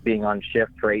being on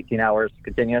shift for 18 hours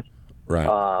continuous,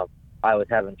 right. I was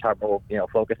having trouble,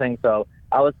 focusing. So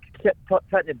I was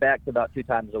cutting it back to about 2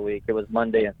 times a week. It was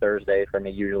Monday and Thursday for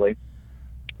me usually.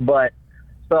 But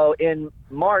so in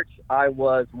March, I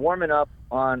was warming up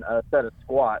on a set of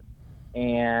squats,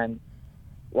 and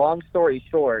long story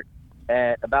short,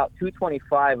 at about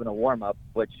 225 in a warm-up,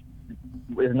 which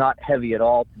is not heavy at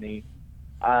all to me,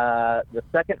 the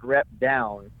second rep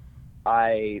down,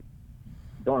 I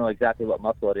don't know exactly what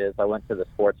muscle it is. I went to the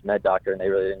sports med doctor, and they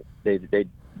really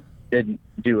didn't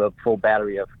do a full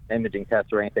battery of imaging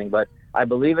tests or anything, but I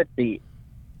believe it's the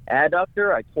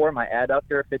adductor. I tore my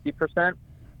adductor 50%.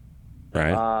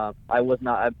 Right. I was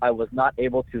not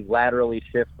able to laterally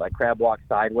shift my crab walk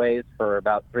sideways for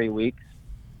about 3 weeks.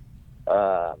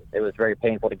 It was very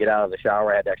painful to get out of the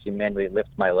shower. I had to actually manually lift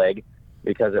my leg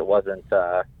because it wasn't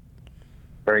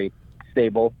very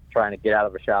stable trying to get out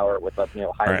of a shower with a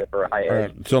high lip or a high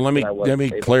edge. So let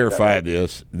me clarify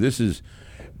this. This is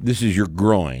your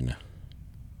groin.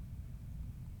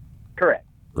 Correct.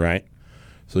 Right.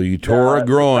 So you tore a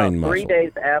groin muscle. 3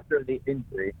 days after the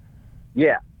injury.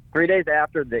 Yeah. 3 days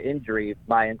after the injury,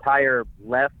 my entire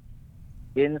left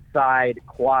inside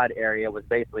quad area was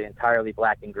basically entirely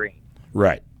black and green.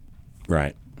 Right.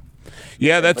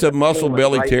 Yeah, that's a muscle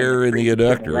belly tear in the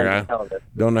adductor. I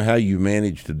don't know how you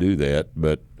managed to do that,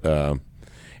 but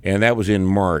and that was in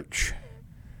March.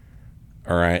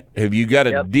 All right. Have you got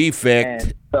a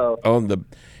defect on the?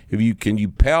 Can you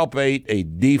palpate a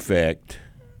defect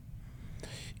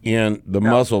in the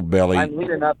muscle belly? I'm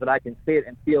lean enough that I can see it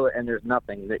and feel it, and there's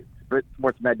nothing. The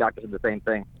sports med doctors did the same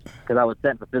thing because I was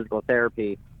sent for physical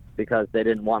therapy because they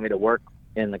didn't want me to work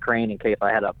in the crane in case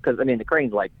I had because the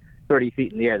crane's like 30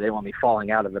 feet in the air. They want me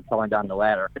falling out of it, falling down the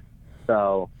ladder.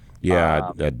 So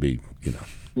yeah, that'd be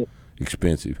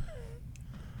expensive.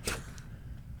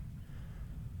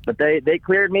 But they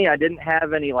cleared me. I didn't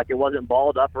have any it wasn't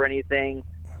balled up or anything.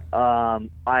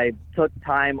 I took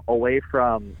time away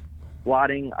from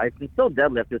squatting. I can still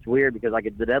deadlift. It's weird because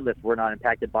the deadlifts were not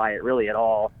impacted by it really at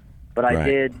all. But I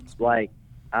did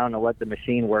I don't know what the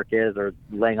machine work is, or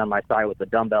laying on my side with the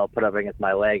dumbbell put up against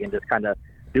my leg and just kind of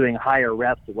doing higher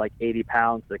reps of 80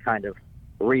 pounds to kind of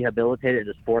rehabilitate it and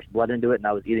just force blood into it. And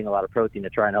I was eating a lot of protein to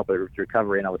try and help it with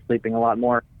recovery, and I was sleeping a lot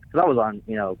more because I was on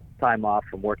time off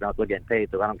from work and I was still getting paid,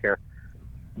 so I don't care.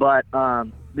 But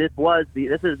this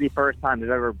is the first time I've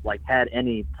ever had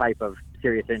any type of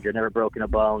serious injury. Never broken a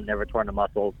bone, never torn a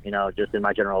muscle. Just in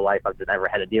my general life, I've never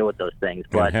had to deal with those things.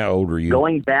 But and how old are you?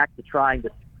 Going back to trying to,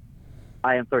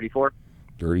 I am 34.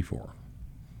 34.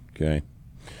 Okay.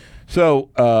 So,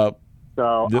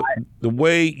 the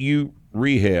way you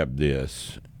rehab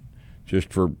this,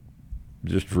 just for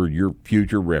your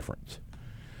future reference,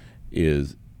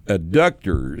 is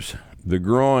adductors, the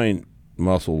groin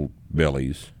muscle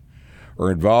bellies, are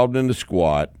involved in the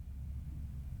squat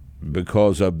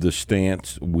because of the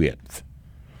stance width.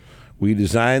 We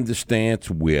designed the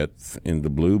stance width in the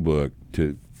Blue Book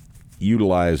to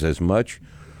utilize as much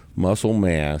muscle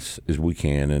mass as we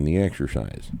can in the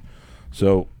exercise.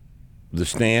 So the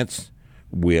stance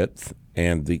width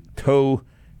and the toe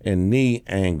and knee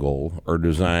angle are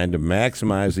designed to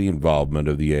maximize the involvement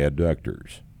of the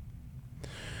adductors.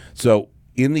 So,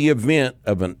 in the event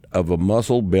of a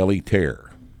muscle belly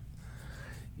tear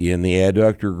in the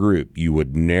adductor group, you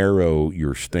would narrow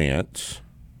your stance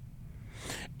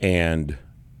and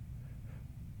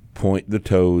point the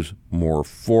toes more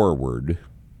forward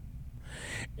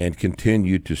and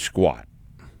continue to squat.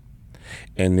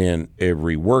 And then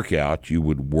every workout, you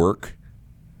would work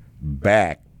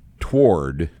back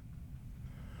toward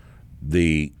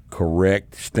the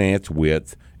correct stance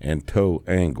width and toe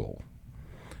angle,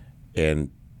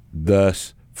 and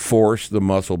thus force the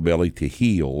muscle belly to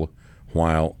heal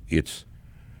while it's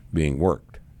being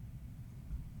worked.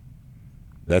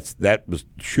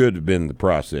 Should have been the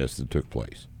process that took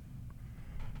place.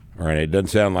 All right, it doesn't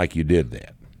sound like you did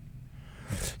that.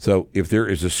 So if there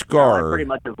is a scar, I pretty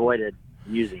much avoided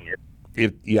using it.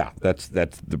 That's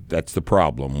the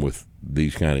problem with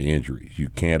these kind of injuries. You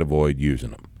can't avoid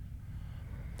using them.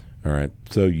 All right,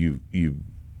 so you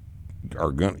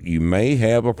may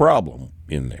have a problem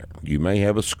in there. You may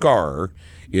have a scar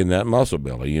in that muscle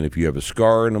belly, and if you have a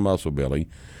scar in the muscle belly,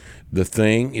 the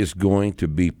thing is going to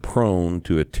be prone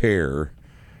to a tear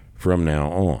from now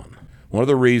on. One of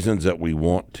the reasons that we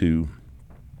want to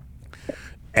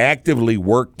actively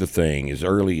work the thing as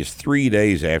early as 3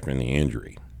 days after the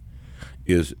injury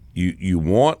is you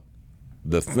want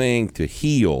the thing to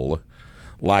heal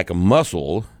like a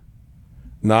muscle,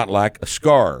 not like a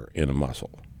scar in a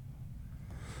muscle.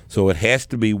 So it has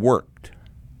to be worked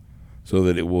so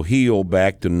that it will heal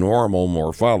back to normal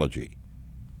morphology.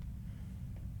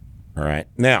 All right.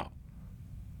 Now,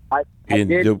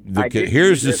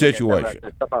 here's the situation.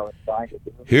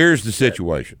 Here's the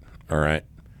situation. All right.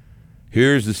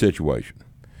 Here's the situation.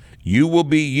 You will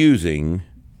be using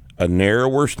a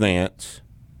narrower stance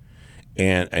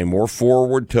and a more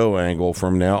forward toe angle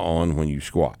from now on when you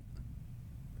squat.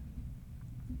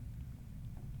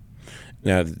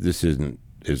 Now, this is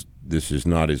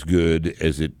not as good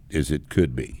as it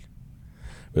could be,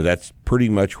 but that's pretty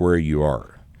much where you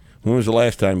are. When was the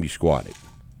last time you squatted?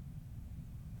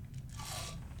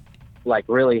 Like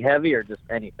really heavy or just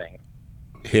anything?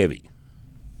 Heavy.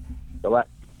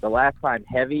 The last time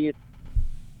heavy,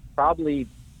 probably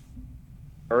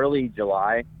early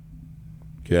July.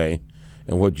 Okay.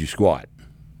 And what'd you squat?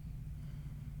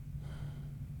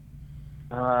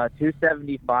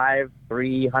 275,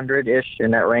 300-ish,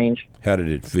 in that range. How did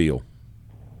it feel?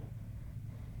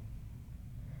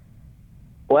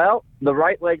 Well, the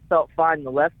right leg felt fine.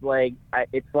 The left leg,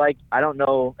 it's like, I don't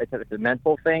know, it's a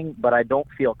mental thing, but I don't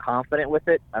feel confident with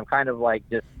it. I'm kind of like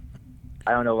just,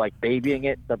 I don't know, like babying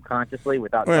it subconsciously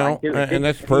without trying to. And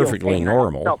that's perfectly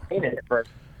normal. I felt pain in it for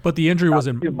but the injury was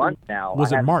in 2 months now.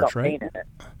 Was in March, right?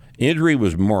 Injury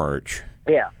was March.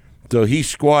 Yeah. So he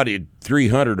squatted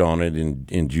 300 on it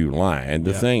in July, and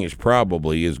the thing is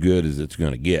probably as good as it's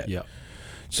going to get. Yeah.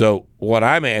 So what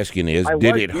I'm asking is,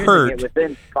 did it hurt? It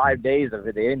within 5 days of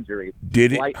the injury.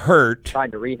 Did it hurt?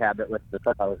 Trying to rehab it with the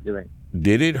stuff I was doing.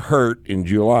 Did it hurt in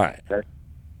July?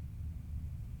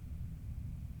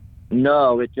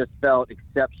 No, it just felt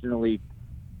exceptionally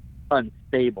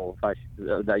unstable, if I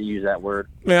should use that word.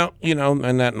 Well,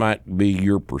 and that might be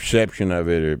your perception of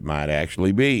it. It might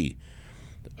actually be.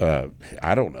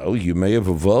 I don't know. You may have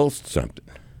avulsed something.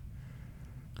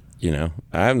 I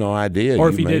have no idea.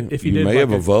 Or you if you may have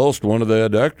avulsed one of the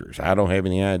adductors. I don't have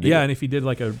any idea. Yeah, and if he did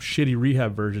like a shitty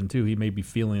rehab version too, he may be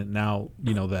feeling it now.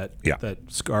 That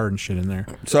scar and shit in there.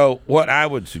 So what I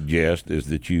would suggest is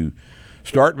that you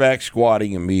start back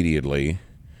squatting immediately.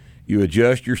 You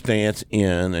adjust your stance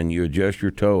in and you adjust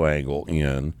your toe angle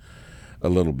in a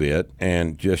little bit,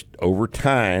 and just over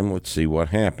time, let's see what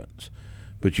happens.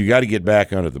 But you got to get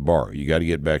back under the bar. You got to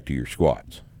get back to your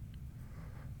squats.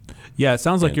 Yeah, it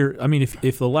sounds like you're. I mean,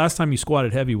 if the last time you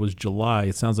squatted heavy was July,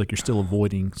 it sounds like you're still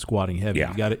avoiding squatting heavy.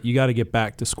 Yeah. You got to get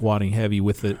back to squatting heavy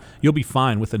with it. You'll be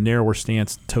fine with a narrower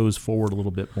stance, toes forward a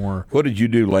little bit more. What did you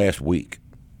do last week?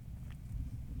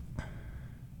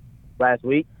 Last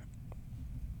week,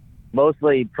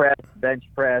 mostly press, bench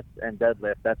press, and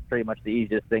deadlift. That's pretty much the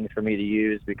easiest things for me to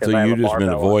use because So I have you've a just been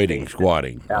barbell avoiding on stage.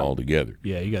 squatting altogether.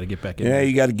 Yeah, you got to get back in. Yeah, there.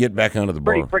 you got to get back under the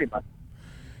bar. Pretty much.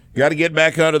 You got to get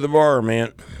back under the bar,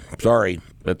 man. Sorry,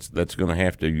 that's going to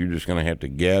have to. You're just going to have to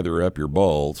gather up your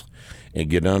balls and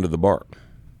get under the bar.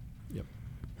 Yep.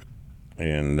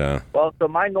 And Well, so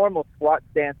my normal squat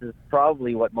stance is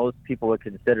probably what most people would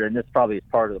consider, and this probably is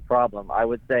part of the problem. I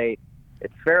would say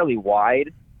it's fairly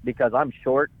wide because I'm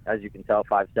short, as you can tell,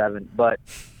 5'7", but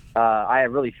I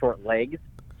have really short legs.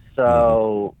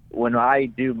 So when I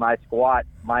do my squat,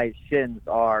 my shins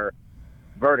are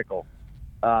vertical.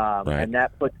 and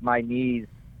that puts my knees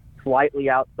slightly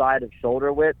outside of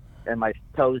shoulder width, and my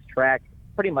toes track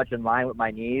pretty much in line with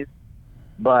my knees.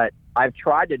 But I've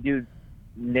tried to do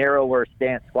narrower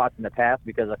stance squats in the past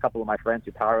because a couple of my friends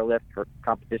who powerlift for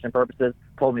competition purposes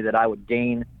told me that I would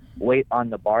gain weight on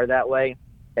the bar that way,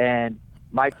 and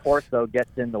my torso gets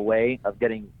in the way of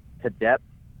getting to depth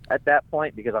at that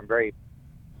point because I'm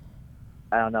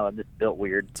just built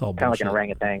weird. It's all kind of like an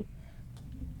bullshit. orangutan.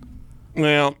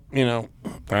 Well,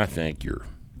 I think you're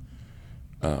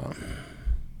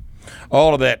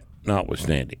all of that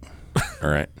notwithstanding, all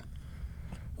right,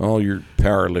 all your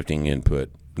powerlifting input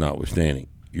notwithstanding,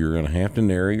 you're going to have to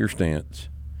narrow your stance,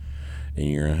 and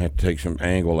you're going to have to take some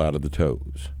angle out of the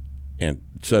toes and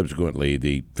subsequently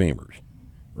the femurs,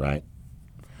 right?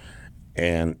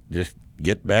 And just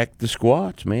get back to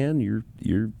squats, man.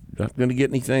 You're not going to get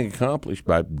anything accomplished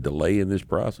by delaying this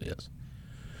process,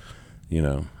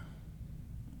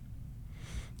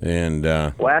 And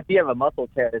well, after you have a muscle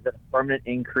tear, is it a permanent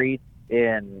increase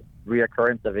in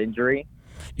reoccurrence of injury?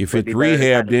 if Would it's it be better to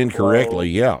rehabbed kind of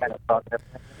incorrectly, slow, yeah. kind of process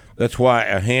it? That's why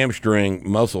a hamstring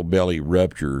muscle belly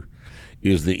rupture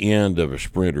is the end of a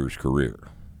sprinter's career.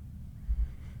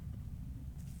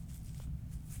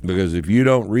 Because if you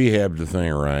don't rehab the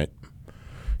thing right,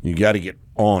 you got to get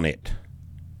on it.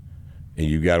 And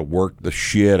you got to work the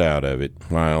shit out of it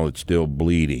while it's still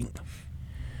bleeding.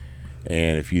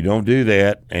 And if you don't do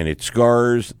that and it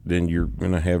scars, then you're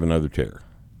going to have another tear.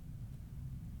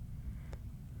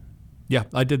 Yeah,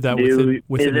 I did that Is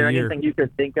within there a year. anything you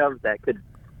could think of that could?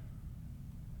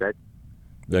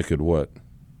 That could what?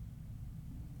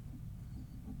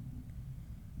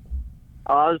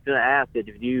 I was going to ask it.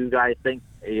 If you guys think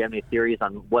you have any theories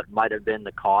on what might have been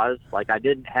the cause? Like, I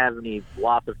didn't have any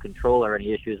loss of control or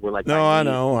any issues where, like, No, my I knee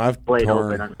know. I've played torn.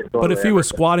 open uncontrolled. But if he was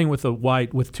squatting with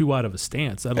too wide of a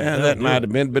stance, That might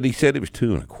have been, but he said it was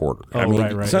 2 1/4. Oh, I mean,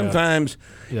 right, sometimes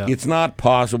yeah. it's not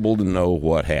possible to know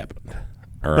what happened.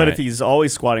 All But right? if he's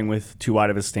always squatting with too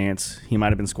wide of a stance, he might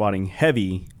have been squatting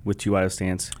heavy with too wide of a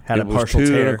stance. Had it a was partial 2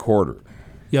 tear. 1/4.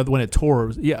 Yeah, when it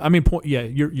tore. Yeah, I mean,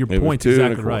 your It was point's 2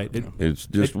 exactly 1/4. right. It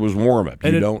just was warm up.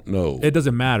 and You it- don't know. It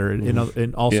doesn't matter, and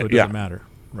also it doesn't Yeah. matter,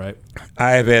 right?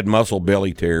 I have had muscle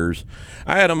belly tears.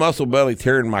 I had a muscle belly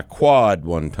tear in my quad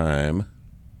one time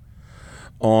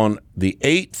on the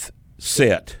 8th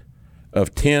set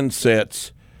of 10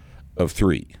 sets of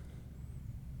 3.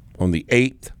 On the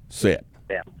 8th set.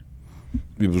 Yeah.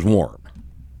 It was warm.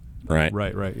 Right?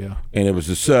 Right, yeah. And it was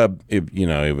a it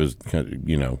was kind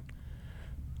of,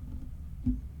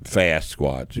 fast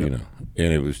squats, and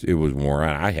it was more.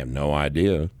 I have no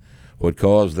idea what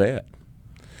caused that,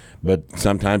 but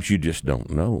sometimes you just don't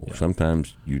know. Yeah.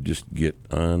 Sometimes you just get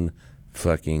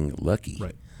unfucking lucky.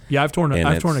 Right. Yeah, I've torn a And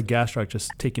gastroc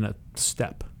just taking a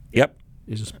step. Yep.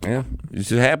 It's just it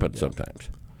just happens sometimes.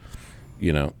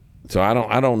 So I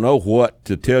don't know what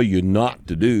to tell you not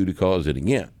to do to cause it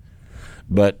again.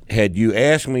 But had you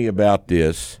asked me about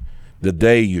this the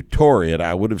day you tore it,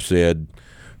 I would have said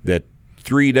that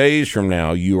 3 days from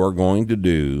now you are going to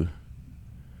do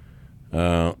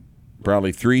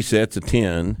probably 3 sets of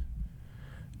 10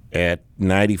 at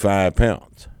 95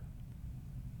 pounds.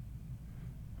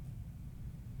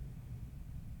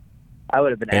 I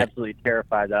would have been absolutely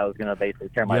terrified that I was going to basically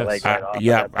tear my leg right off.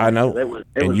 Yeah, I know. It was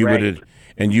and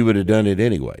you would have done it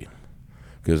anyway,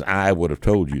 because I would have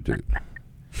told you to.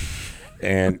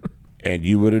 and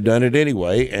you would have done it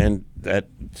anyway, and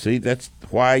that's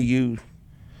why I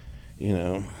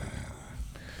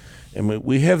mean,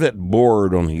 we have that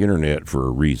board on the internet for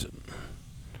a reason.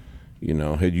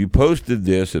 Had you posted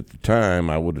this at the time,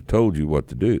 I would have told you what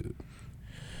to do.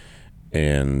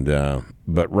 And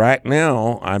but right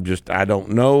now, I don't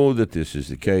know that this is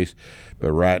the case,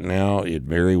 but right now it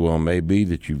very well may be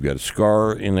that you've got a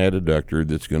scar in that adductor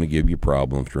that's going to give you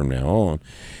problems from now on.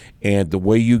 And the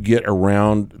way you get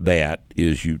around that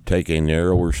is you take a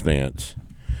narrower stance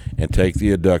and take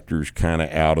the adductors kind of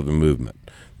out of the movement.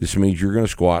 This means you're going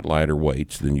to squat lighter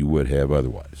weights than you would have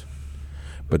otherwise.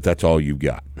 But that's all you've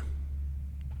got.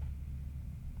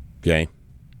 Okay?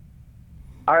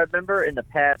 I remember in the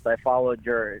past I followed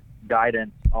your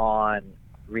guidance on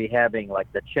rehabbing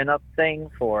like the chin-up thing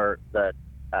for the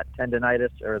tendonitis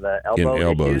or the elbow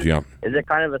elbows, issues. yeah. Is it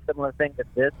kind of a similar thing with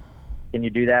this? Can you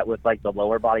do that with like the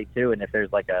lower body too? And if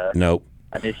there's like Nope.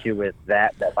 an issue with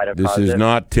that might have This caused is it?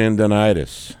 not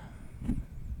tendonitis.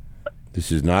 This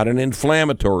is not an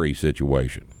inflammatory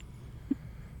situation.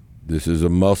 This is a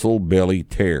muscle belly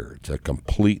tear. It's a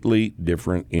completely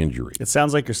different injury. It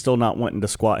sounds like you're still not wanting to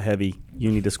squat heavy.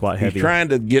 You need to squat heavy. He's trying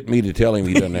to get me to tell him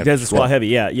he doesn't have to squat heavy.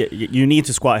 Yeah, you need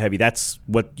to squat heavy. That's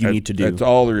what you need to do. That's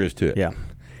all there is to it. Yeah.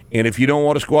 And if you don't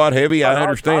want to squat heavy, I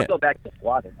understand. I'll go back to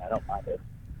squatting. I don't mind it.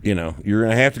 You know, you're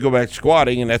going to have to go back to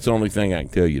squatting, and that's the only thing I can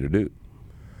tell you to do.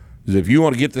 Is if you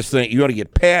want to get this thing, you want to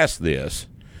get past this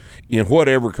in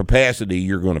whatever capacity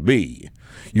you're going to be,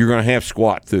 you're going to have to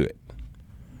squat through it.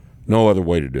 No other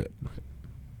way to do it.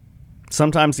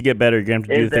 Sometimes to get better, you're going to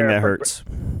have to do the thing that hurts.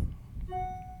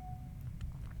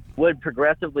 Would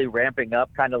progressively ramping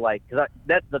up kind of like, because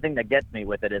that's the thing that gets me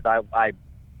with it is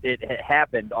it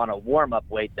happened on a warm-up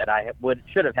weight that I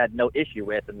should have had no issue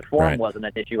with, and the form wasn't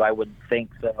an issue. I wouldn't think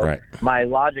so. Right. My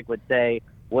logic would say,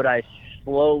 would I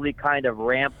slowly kind of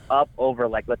ramp up over,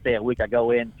 like, let's say a week I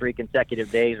go in 3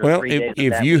 consecutive days or 3 days.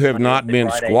 If you have not been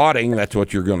Friday. squatting, that's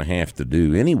what you're going to have to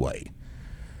do anyway,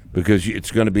 because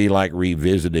it's going to be like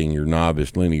revisiting your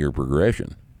novice linear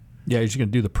progression. Yeah, you're just going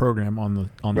to do the program on the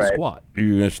squat.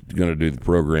 You're just going to do the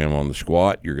program on the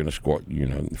squat. You're going to squat,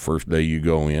 the first day you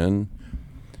go in.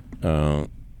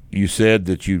 You said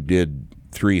that you did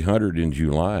 300 in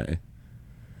July.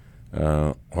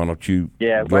 Why don't you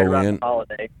go right around in? The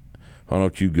holiday. Why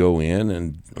don't you go in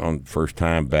and on first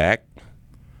time back,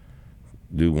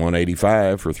 do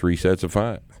 185 for 3 sets of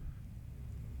 5,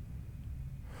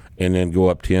 and then go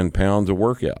up 10 pounds a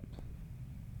workout.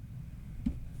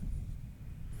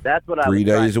 That's what I 3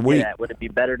 was trying days to a week. get at. Would it be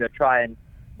better to try and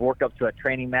work up to a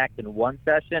training max in one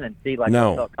session and see like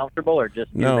No. I felt comfortable, or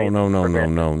just No,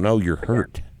 you're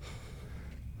hurt.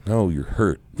 No, you're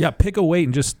hurt. Yeah, pick a weight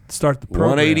and just start the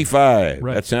program. 185.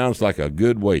 Right. That sounds like a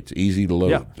good weight. It's easy to load.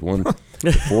 Yeah. It's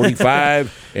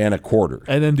 145 and a quarter.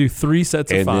 And then do 3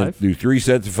 sets of 5. Then do 3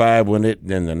 sets of 5.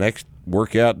 Then the next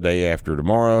workout day after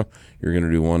tomorrow, you're going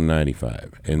to do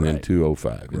 195, and then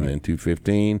 205, and then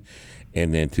 215,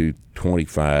 and then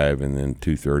 225, and then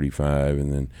 235,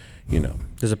 and then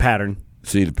There's a pattern.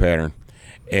 See the pattern,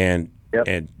 and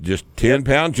just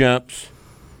 10-pound jumps,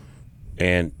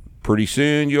 and pretty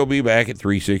soon you'll be back at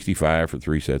 365 for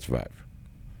 3 sets of 5.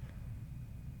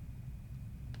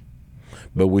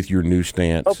 But with your new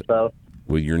stance. Hope so.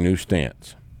 With your new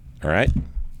stance. All right?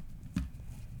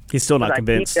 He's still not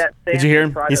convinced. Did you hear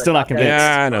him? He's still not convinced.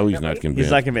 Yeah, I know he's not convinced.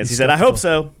 He's not convinced. He said, I hope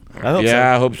so. I hope so.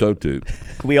 I hope so too.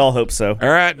 We all hope so. All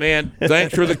right, man.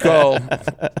 Thanks for the call.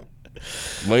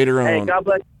 Later on. Hey, God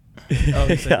bless.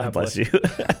 God bless you.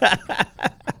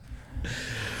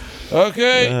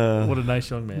 Okay. What a nice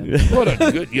young man. What a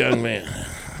good young man.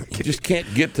 You just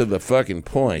can't get to the fucking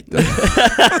point.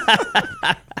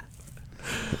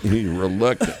 You're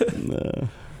reluctant.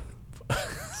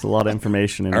 It's a lot of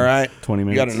information in All right. 20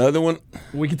 minutes. You got another one?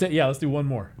 We can take. Yeah, let's do one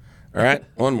more. All right.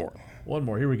 One more. One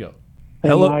more. Here we go.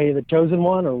 Am I the chosen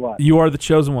one or what? You are the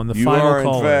chosen one. The You final are,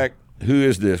 caller. in fact. Who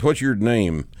is this? What's your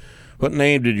name? What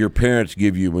name did your parents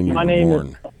give you when you My were name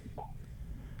born?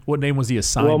 What name was he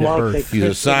assigned Well, at Mark, birth? He's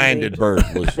assigned at birth.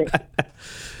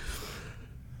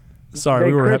 Sorry,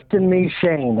 They we were christened me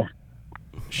Shane.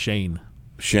 Shane.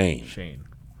 Shane.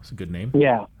 That's a good name.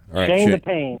 Yeah. All right, Shane the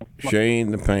Pain.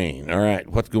 Shane the Pain. All right.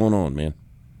 What's going on, man?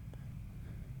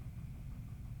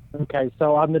 Okay,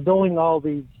 so I'm doing all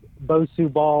these Bosu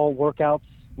ball workouts.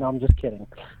 No, I'm just kidding.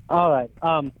 All right.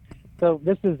 So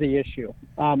this is the issue.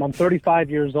 I'm 35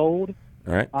 years old.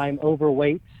 All right. I'm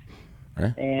overweight,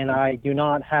 and I do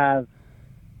not have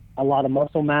a lot of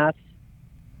muscle mass.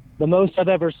 The most I've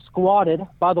ever squatted,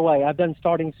 by the way, I've done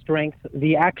starting strength,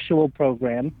 the actual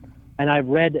program, and I've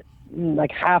read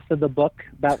like half of the book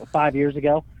about 5 years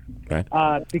ago. Okay.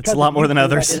 It's a lot more than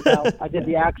others. I did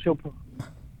the actual.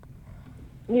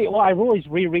 Well, I always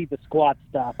reread the squat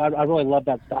stuff. I really love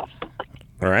that stuff.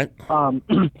 All right.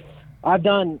 I've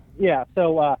done,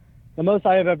 so the most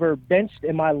I have ever benched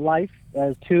in my life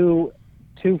is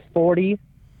 240.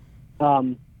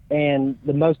 And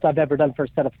the most I've ever done for a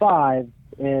set of 5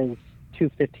 is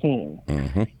 215.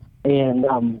 Mm-hmm. And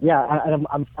I'm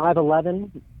 5'11".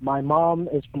 My mom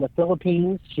is from the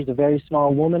Philippines. She's a very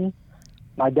small woman.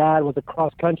 My dad was a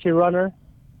cross country runner.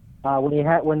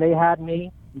 When they had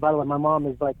me, by the way, my mom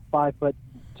is like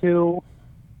 5'2",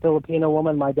 Filipino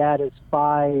woman. My dad is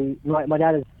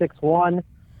 6'1",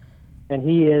 and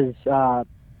he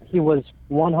was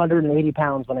 180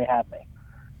 pounds when they had me.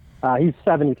 He's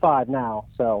 75 now.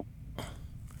 So,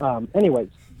 anyways.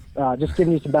 Just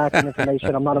giving you some background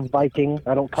information. I'm not a Viking.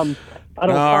 I don't come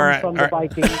from the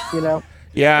Vikings,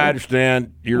 Yeah, I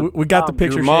understand. We got the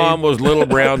picture. Your mom was little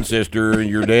brown sister, and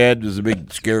your dad was a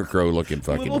big scarecrow-looking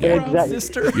fucking guy. Brown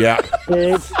sister. Yeah.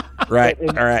 Right.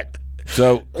 All right.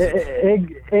 So.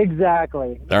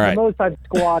 Exactly. All right. The most I've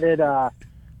squatted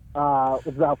was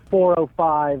about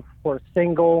 405 for a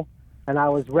single, and I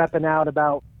was repping out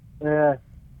about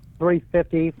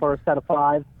 350 for a set of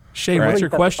 5. Shane, what's your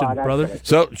question, brother?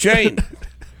 So, Shane,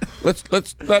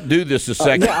 let's not do this a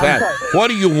second yeah, I'm time. sorry. What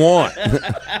do you want?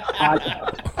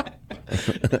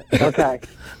 Okay.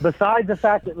 Besides the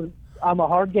fact that I'm a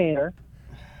hard gainer,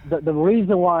 the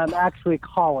reason why I'm actually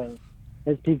calling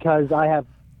is because I have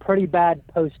pretty bad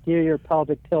posterior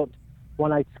pelvic tilt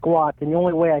when I squat, and the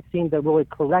only way I seem to really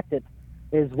correct it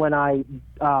is when I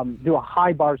do a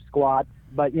high bar squat.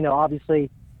 But obviously,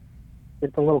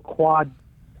 it's a little quad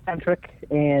centric,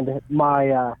 and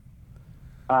my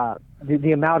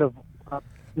the amount of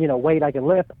weight I can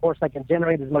lift, force I can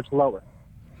generate, is much lower.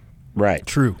 Right.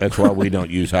 True. That's why we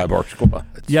don't use high bar squats.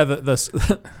 Yeah,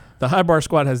 the high bar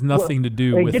squat has nothing to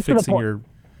do it with gets to the fixing point- your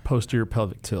posterior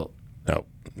pelvic tilt.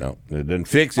 No, it doesn't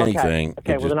fix anything.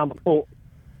 Okay, well then I'm a fool.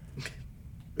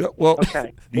 Well,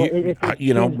 Okay.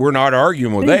 Well, we're not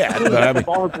arguing with that. But I mean,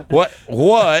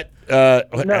 what?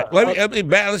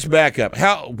 Let's back up.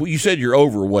 How you said you're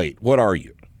overweight? What are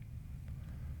you?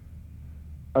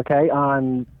 Okay,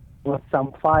 I'm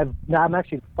 5. No, I'm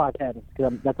actually 5'10".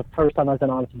 Because that's the first time I've been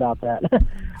honest about that.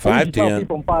 5'10".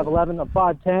 People I'm 5'11". I'm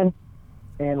 5'10",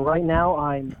 and right now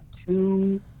I'm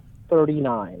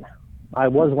 239. I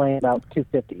was weighing about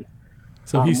 250.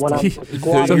 So he's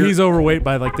overweight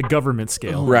by like the government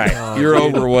scale. Right. You're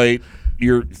overweight.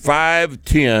 You're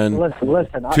 5'10".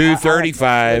 Listen,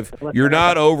 235. You're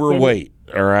not overweight.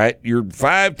 All right. You're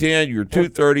 5'10". You're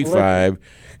 235.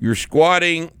 You're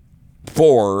squatting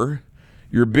 4.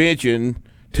 You're benching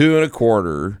 2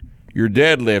 1/4. You're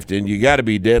deadlifting. You got to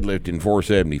be deadlifting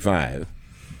 475.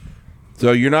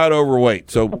 So you're not overweight.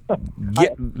 So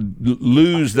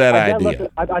lose that idea.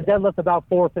 I deadlift about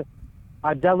 4.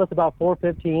 I deadlift about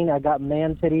 415. I got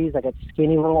man titties. I got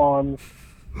skinny little arms.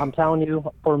 I'm telling you,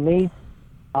 for me,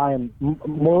 I am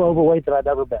more overweight than I've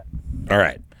ever been. All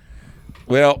right.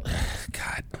 Well,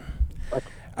 God.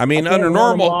 I mean, under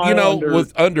normal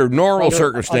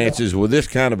circumstances with this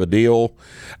kind of a deal,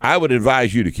 I would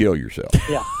advise you to kill yourself.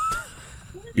 Yeah.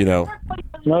 But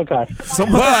Okay.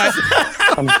 Someone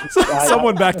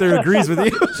back there agrees with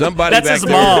you. Somebody That's back his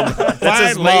there. mom. That's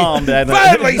his mom.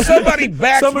 Finally, somebody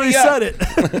backs Somebody me up. said it.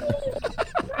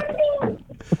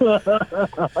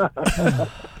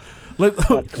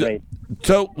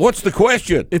 So, what's the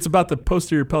question? It's about the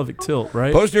posterior pelvic tilt,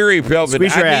 right? Posterior pelvic.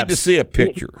 Squeeze your I need abs. to see a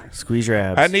picture. Squeeze your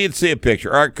abs. I need to see a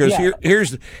picture. All right, because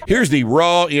here's the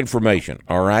raw information.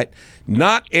 All right,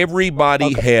 not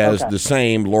everybody has the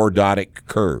same lordotic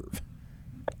curve.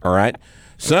 All right,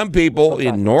 some people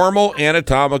in normal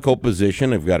anatomical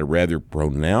position have got a rather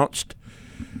pronounced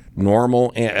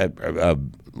normal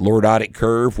lordotic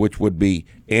curve, which would be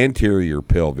anterior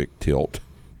pelvic tilt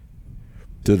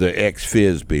to the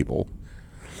ex-phys people.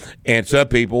 And some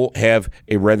people have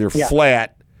a rather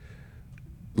flat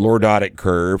lordotic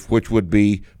curve, which would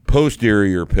be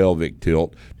posterior pelvic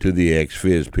tilt to the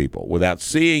ex-phys people. Without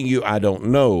seeing you, I don't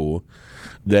know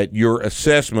that your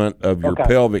assessment of your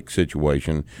pelvic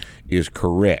situation is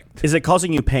correct. Is it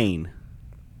causing you pain?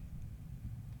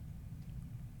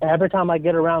 Every time I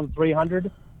get around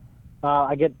 300,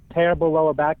 I get terrible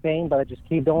lower back pain, but I just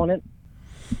keep doing it.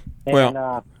 And,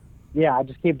 I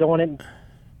just keep doing it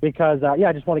because,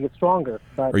 I just want to get stronger.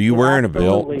 But are you wearing a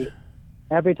belt?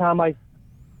 Every time I'm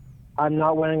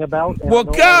not wearing a belt. Well,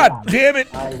 God damn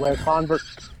it! I wear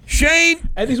Converse. Shane!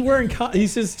 And he's wearing, he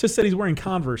just said he's wearing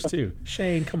Converse too.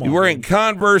 Shane, come on. He's wearing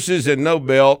Converses and no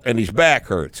belt, and his back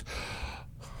hurts.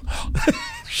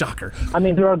 Shocker. I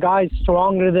mean, there are guys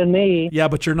stronger than me. Yeah,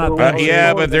 but you're not.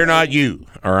 But they're not you.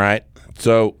 All right.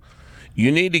 So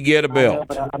you need to get a belt.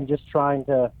 But I'm just trying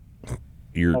to.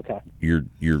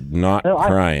 You're not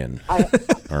crying. All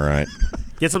right.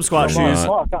 Get some squat Come shoes.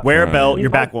 on. Wear a belt. Your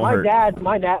back won't hurt.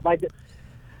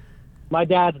 My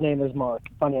dad's name is Mark.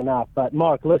 Funny enough, but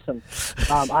Mark, listen.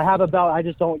 I have a belt. I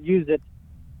just don't use it.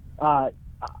 I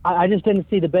just didn't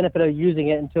see the benefit of using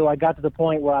it until I got to the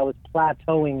point where I was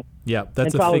plateauing. Yeah,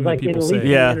 that's a thing that people say.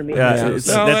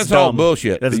 That's all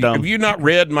bullshit. That's dumb. Have you not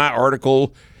read my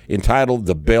article entitled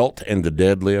 "The Belt and the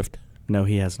Deadlift"? No,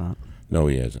 he has not. No,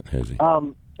 he hasn't. Has he?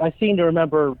 I seem to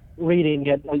remember reading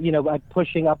it.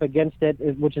 Pushing up against it,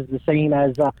 which is the same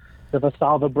as the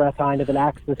Valsalva breath kind of. It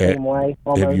acts the same way.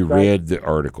 Almost, have you right? read the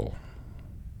article?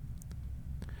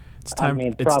 It's time. I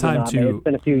mean, it's time not, to. man. It's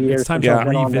been a few years. It's time to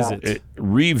revisit.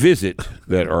 Revisit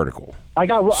that article. I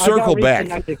got circle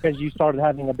back because you started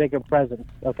having a bigger presence.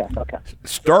 Okay.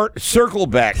 Circle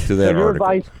back to that your article.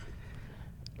 Advice,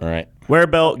 all right. Wear a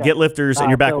belt, get lifters, and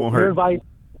your back won't hurt. Your advice,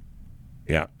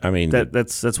 yeah, I mean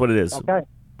that's what it is. Okay.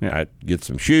 Yeah, get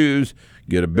some shoes,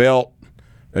 get a belt,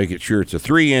 make it sure it's a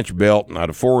 3-inch belt, not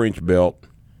a 4-inch belt,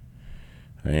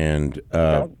 and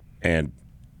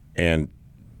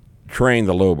train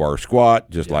the low bar squat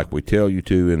just like we tell you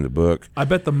to in the book. I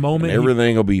bet the moment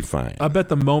everything will be fine. I bet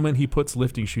the moment he puts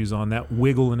lifting shoes on, that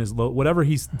wiggle in his whatever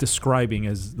he's describing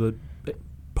as the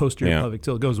posterior pelvic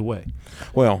tilt goes away.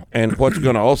 Well, and what's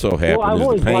going to also happen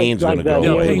is the pain's going to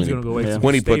go away. Pain's going to go away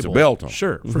when he puts a belt on.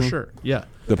 Sure, for sure. Yeah.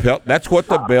 The belt. That's what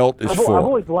the belt is for. I've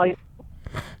always liked.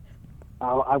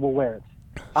 I will wear it.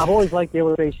 I've always liked the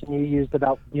illustration you used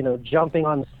about jumping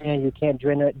on the stand. You can't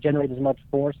generate as much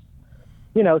force.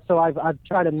 So I've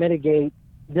tried to mitigate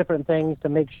different things to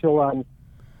make sure I'm.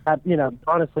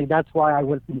 Honestly, that's why I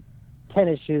went from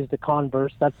tennis shoes to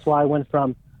Converse. That's why I went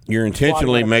from. You're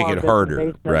intentionally make it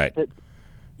harder, right?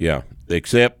 Yeah.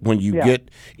 Except when you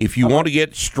if you want to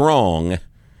get strong,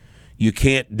 you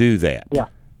can't do that. Yeah.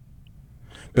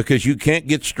 Because you can't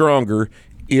get stronger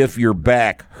if your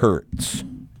back hurts.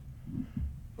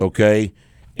 Okay?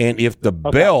 And if the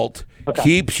belt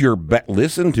keeps your back,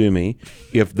 listen to me,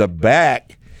 if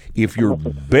your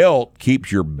belt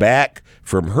keeps your back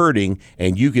from hurting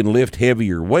and you can lift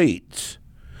heavier weights,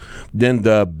 then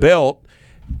the belt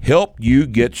help you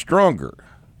get stronger,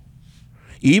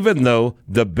 even though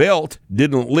the belt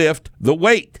didn't lift the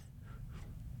weight.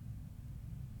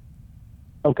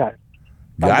 Okay.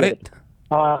 Got it?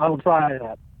 I'll try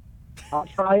that. I'll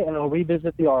try it, and I'll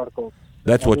revisit the articles.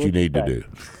 That's what you need to do.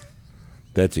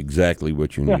 That's exactly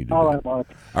what you need to all do. right, Mark.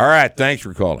 All right. Thanks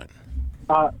for calling.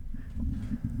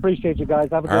 Appreciate you guys.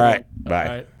 Have a good All right. one. Bye.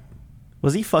 All right.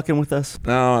 Was he fucking with us?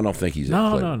 No, I don't think he's that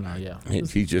clever. No, yeah.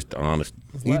 He's just honest.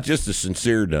 He's just a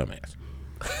sincere dumbass.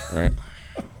 All right.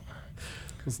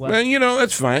 Well,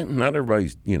 that's fine. Not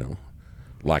everybody's,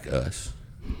 like us.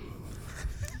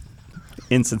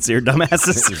 Insincere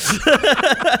dumbasses.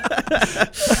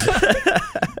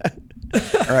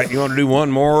 All right, you want to do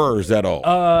one more, or is that all?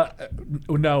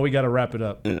 No, we got to wrap it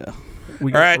up. Yeah. All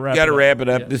right, got to wrap it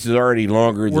up. Yeah. This is already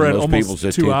longer than We're at most people's 2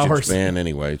 attention hours. span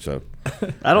anyway. So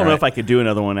I don't know if I could do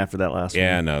another one after that last one.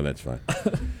 Yeah, no, that's fine.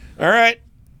 All right.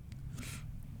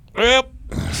 Well,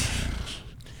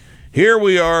 here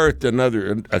we are at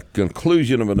a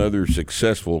conclusion of another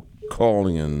successful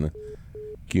call-in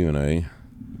Q&A.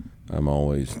 I'm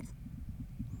always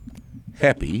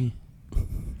happy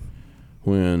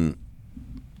when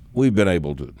we've been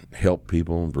able to help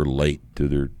people relate to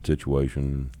their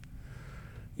situation,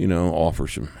 offer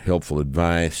some helpful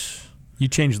advice. You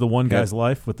changed the one guy's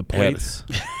life with the plates.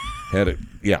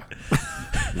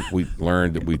 We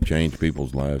learned that we've changed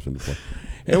people's lives in the plate.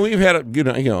 And we've had a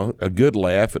good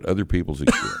laugh at other people's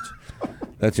expense.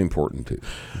 That's important too.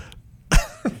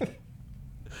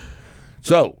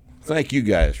 So, thank you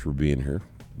guys for being here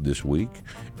this week,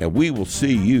 and we will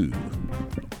see you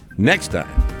next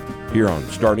time here on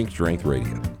Starting Strength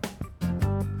Radio.